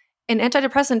hypothyroid, an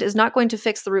antidepressant is not going to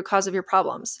fix the root cause of your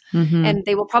problems. And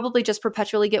they will probably just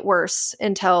perpetually get worse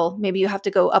until maybe you have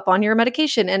to go up on your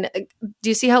medication. And do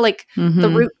you see how like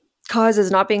the root cause is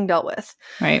not being dealt with?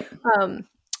 Right.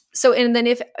 So, and then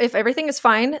if everything is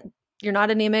fine, you're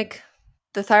not anemic,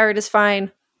 the thyroid is fine,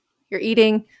 you're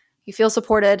eating, you feel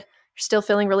supported, you're still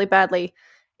feeling really badly,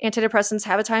 antidepressants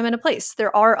have a time and a place.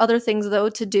 There are other things though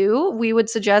to do. We would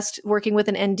suggest working with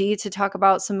an ND to talk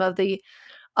about some of the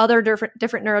other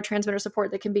different neurotransmitter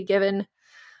support that can be given,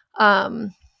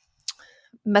 methylation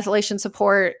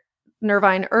support,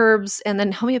 nervine herbs, and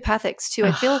then homeopathics too.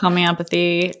 I feel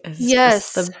homeopathy is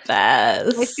just the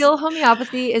best. I feel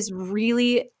homeopathy is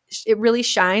really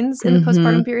shines in the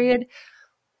postpartum period.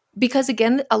 Because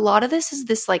again, a lot of this is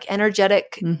this like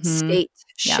energetic state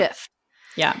shift.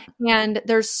 Yeah. And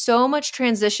there's so much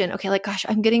transition. Okay, like gosh,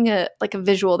 I'm getting a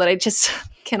visual that I just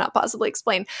cannot possibly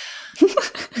explain.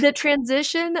 The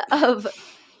transition of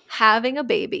having a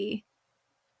baby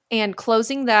and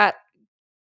closing that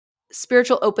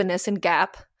spiritual openness and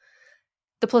gap,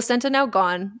 the placenta now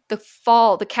gone,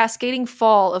 the cascading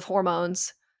fall of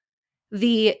hormones,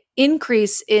 the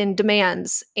increase in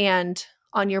demands and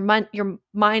on your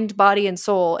mind, body, and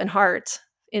soul and heart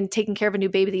in taking care of a new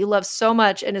baby that you love so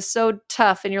much and is so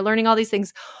tough, and you're learning all these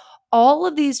things. All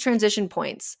of these transition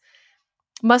points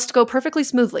must go perfectly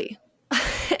smoothly.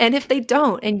 And if they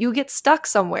don't, and you get stuck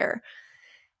somewhere,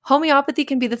 homeopathy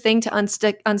can be the thing to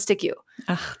unstick you.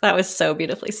 Oh, that was so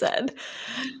beautifully said.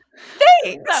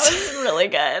 Thanks. That was really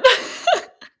good.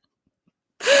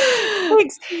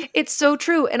 Thanks. It's so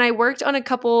true. And I worked on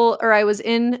I was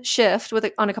in shift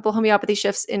on a couple of homeopathy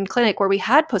shifts in clinic where we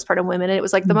had postpartum women. And it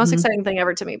was like the most exciting thing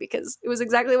ever to me because it was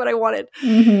exactly what I wanted.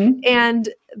 And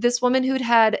this woman who'd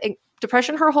had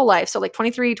depression her whole life, so like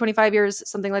 23, 25 years,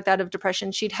 something like that of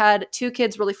depression. She'd had 2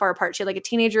 kids really far apart. She had like a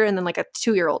teenager and then like a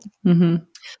 2-year-old. No,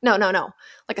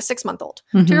 like a 6-month-old.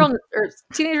 2-year-old or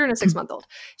teenager and a 6-month-old.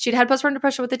 She'd had postpartum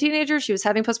depression with the teenager. She was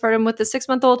having postpartum with the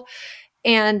 6-month-old.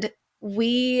 And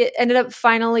we ended up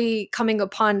finally coming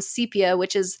upon sepia,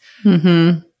 which is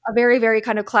a very, very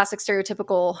kind of classic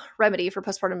stereotypical remedy for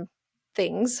postpartum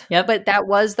things. Yep. But that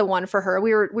was the one for her.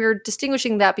 We were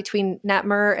distinguishing that between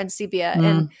Natmer and sepia.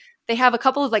 And they have a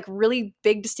couple of like really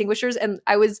big distinguishers. And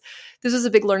this was a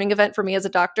big learning event for me as a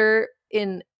doctor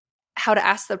in how to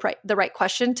ask the right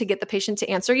question to get the patient to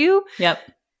answer you. Yep.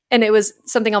 And it was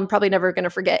something I'm probably never going to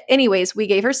forget. Anyways, we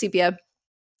gave her sepia.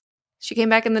 She came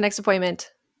back in the next appointment.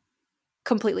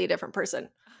 Completely different person.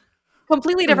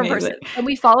 Completely different person. And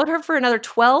we followed her for another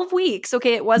 12 weeks.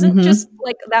 Okay. It wasn't just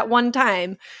like that one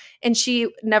time. And she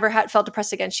never felt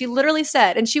depressed again. She literally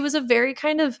said, and she was a very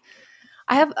kind of,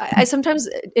 I sometimes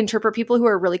interpret people who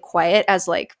are really quiet as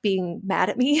like being mad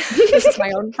at me. This is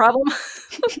my own problem.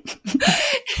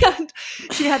 And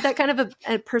she had that kind of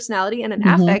a personality and an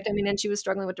affect. I mean, and she was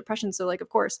struggling with depression. So like, of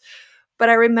course, but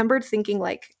I remembered thinking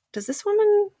like, does this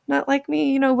woman not like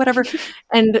me? Whatever.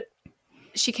 And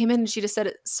she came in and she just said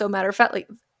it so matter of factly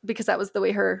because that was the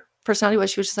way her personality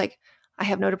was. She was just like, I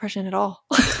have no depression at all.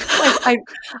 Like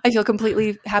I feel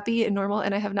completely happy and normal,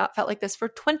 and I have not felt like this for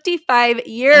 25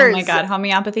 years. Oh my God.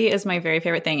 Homeopathy is my very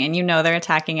favorite thing. And they're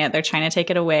attacking it. They're trying to take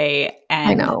it away. And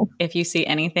I know. If you see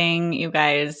anything, you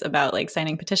guys, about like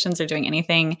signing petitions or doing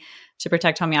anything to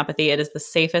protect homeopathy, it is the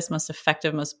safest, most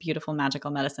effective, most beautiful,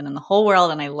 magical medicine in the whole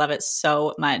world. And I love it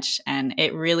so much. And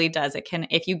it really does. It can,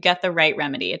 if you get the right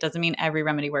remedy, it doesn't mean every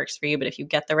remedy works for you, but if you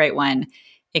get the right one,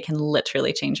 it can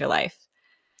literally change your life.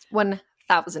 1,000%.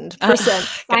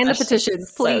 Sign the petition.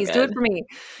 Please do it for me.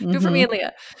 Do it for me and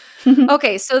Leah.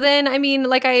 Okay. So then, I mean,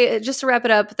 like just to wrap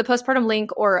it up, the Postpartum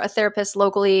Link or a therapist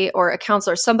locally or a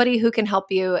counselor, somebody who can help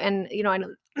you. And, I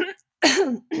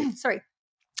know, sorry,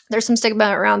 there's some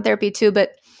stigma around therapy too,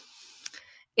 but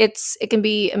it can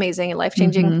be amazing and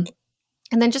life-changing.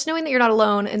 And then just knowing that you're not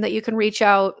alone and that you can reach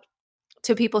out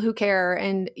to people who care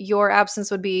and your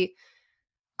absence would be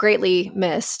greatly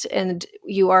missed and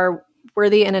you are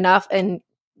worthy and enough, and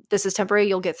this is temporary,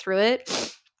 you'll get through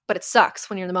it, but it sucks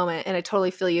when you're in the moment, and I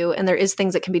totally feel you, and there is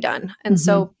things that can be done. And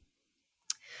so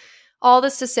all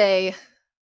this to say,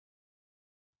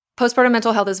 postpartum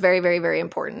mental health is very, very, very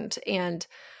important. And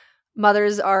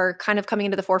mothers are kind of coming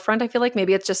into the forefront. I feel like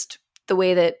maybe it's just the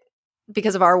way that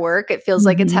because of our work, it feels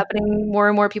like it's happening more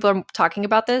and more. People are talking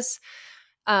about this.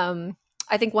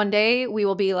 I think one day we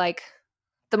will be like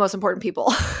the most important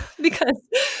people because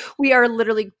we are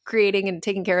literally creating and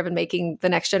taking care of and making the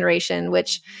next generation,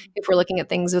 which if we're looking at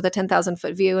things with a 10,000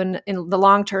 foot view and in the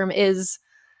long term is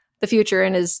the future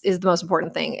and is the most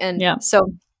important thing. And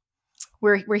so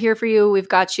we're here for you. We've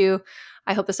got you.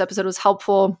 I hope this episode was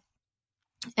helpful,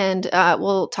 and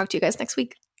we'll talk to you guys next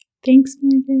week. Thanks,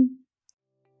 Morgan.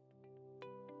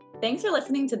 Thanks for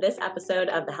listening to this episode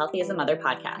of the Healthy as a Mother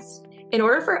podcast. In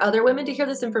order for other women to hear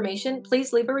this information,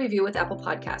 please leave a review with Apple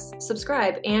Podcasts,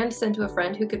 subscribe, and send to a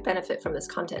friend who could benefit from this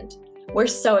content. We're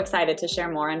so excited to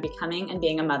share more on becoming and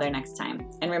being a mother next time.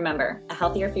 And remember, a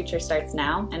healthier future starts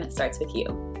now, and it starts with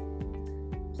you.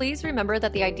 Please remember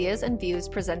that the ideas and views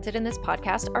presented in this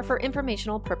podcast are for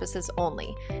informational purposes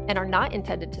only and are not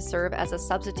intended to serve as a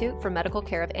substitute for medical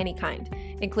care of any kind,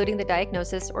 including the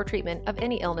diagnosis or treatment of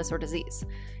any illness or disease.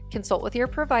 Consult with your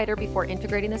provider before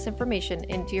integrating this information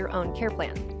into your own care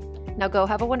plan. Now go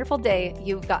have a wonderful day.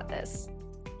 You've got this.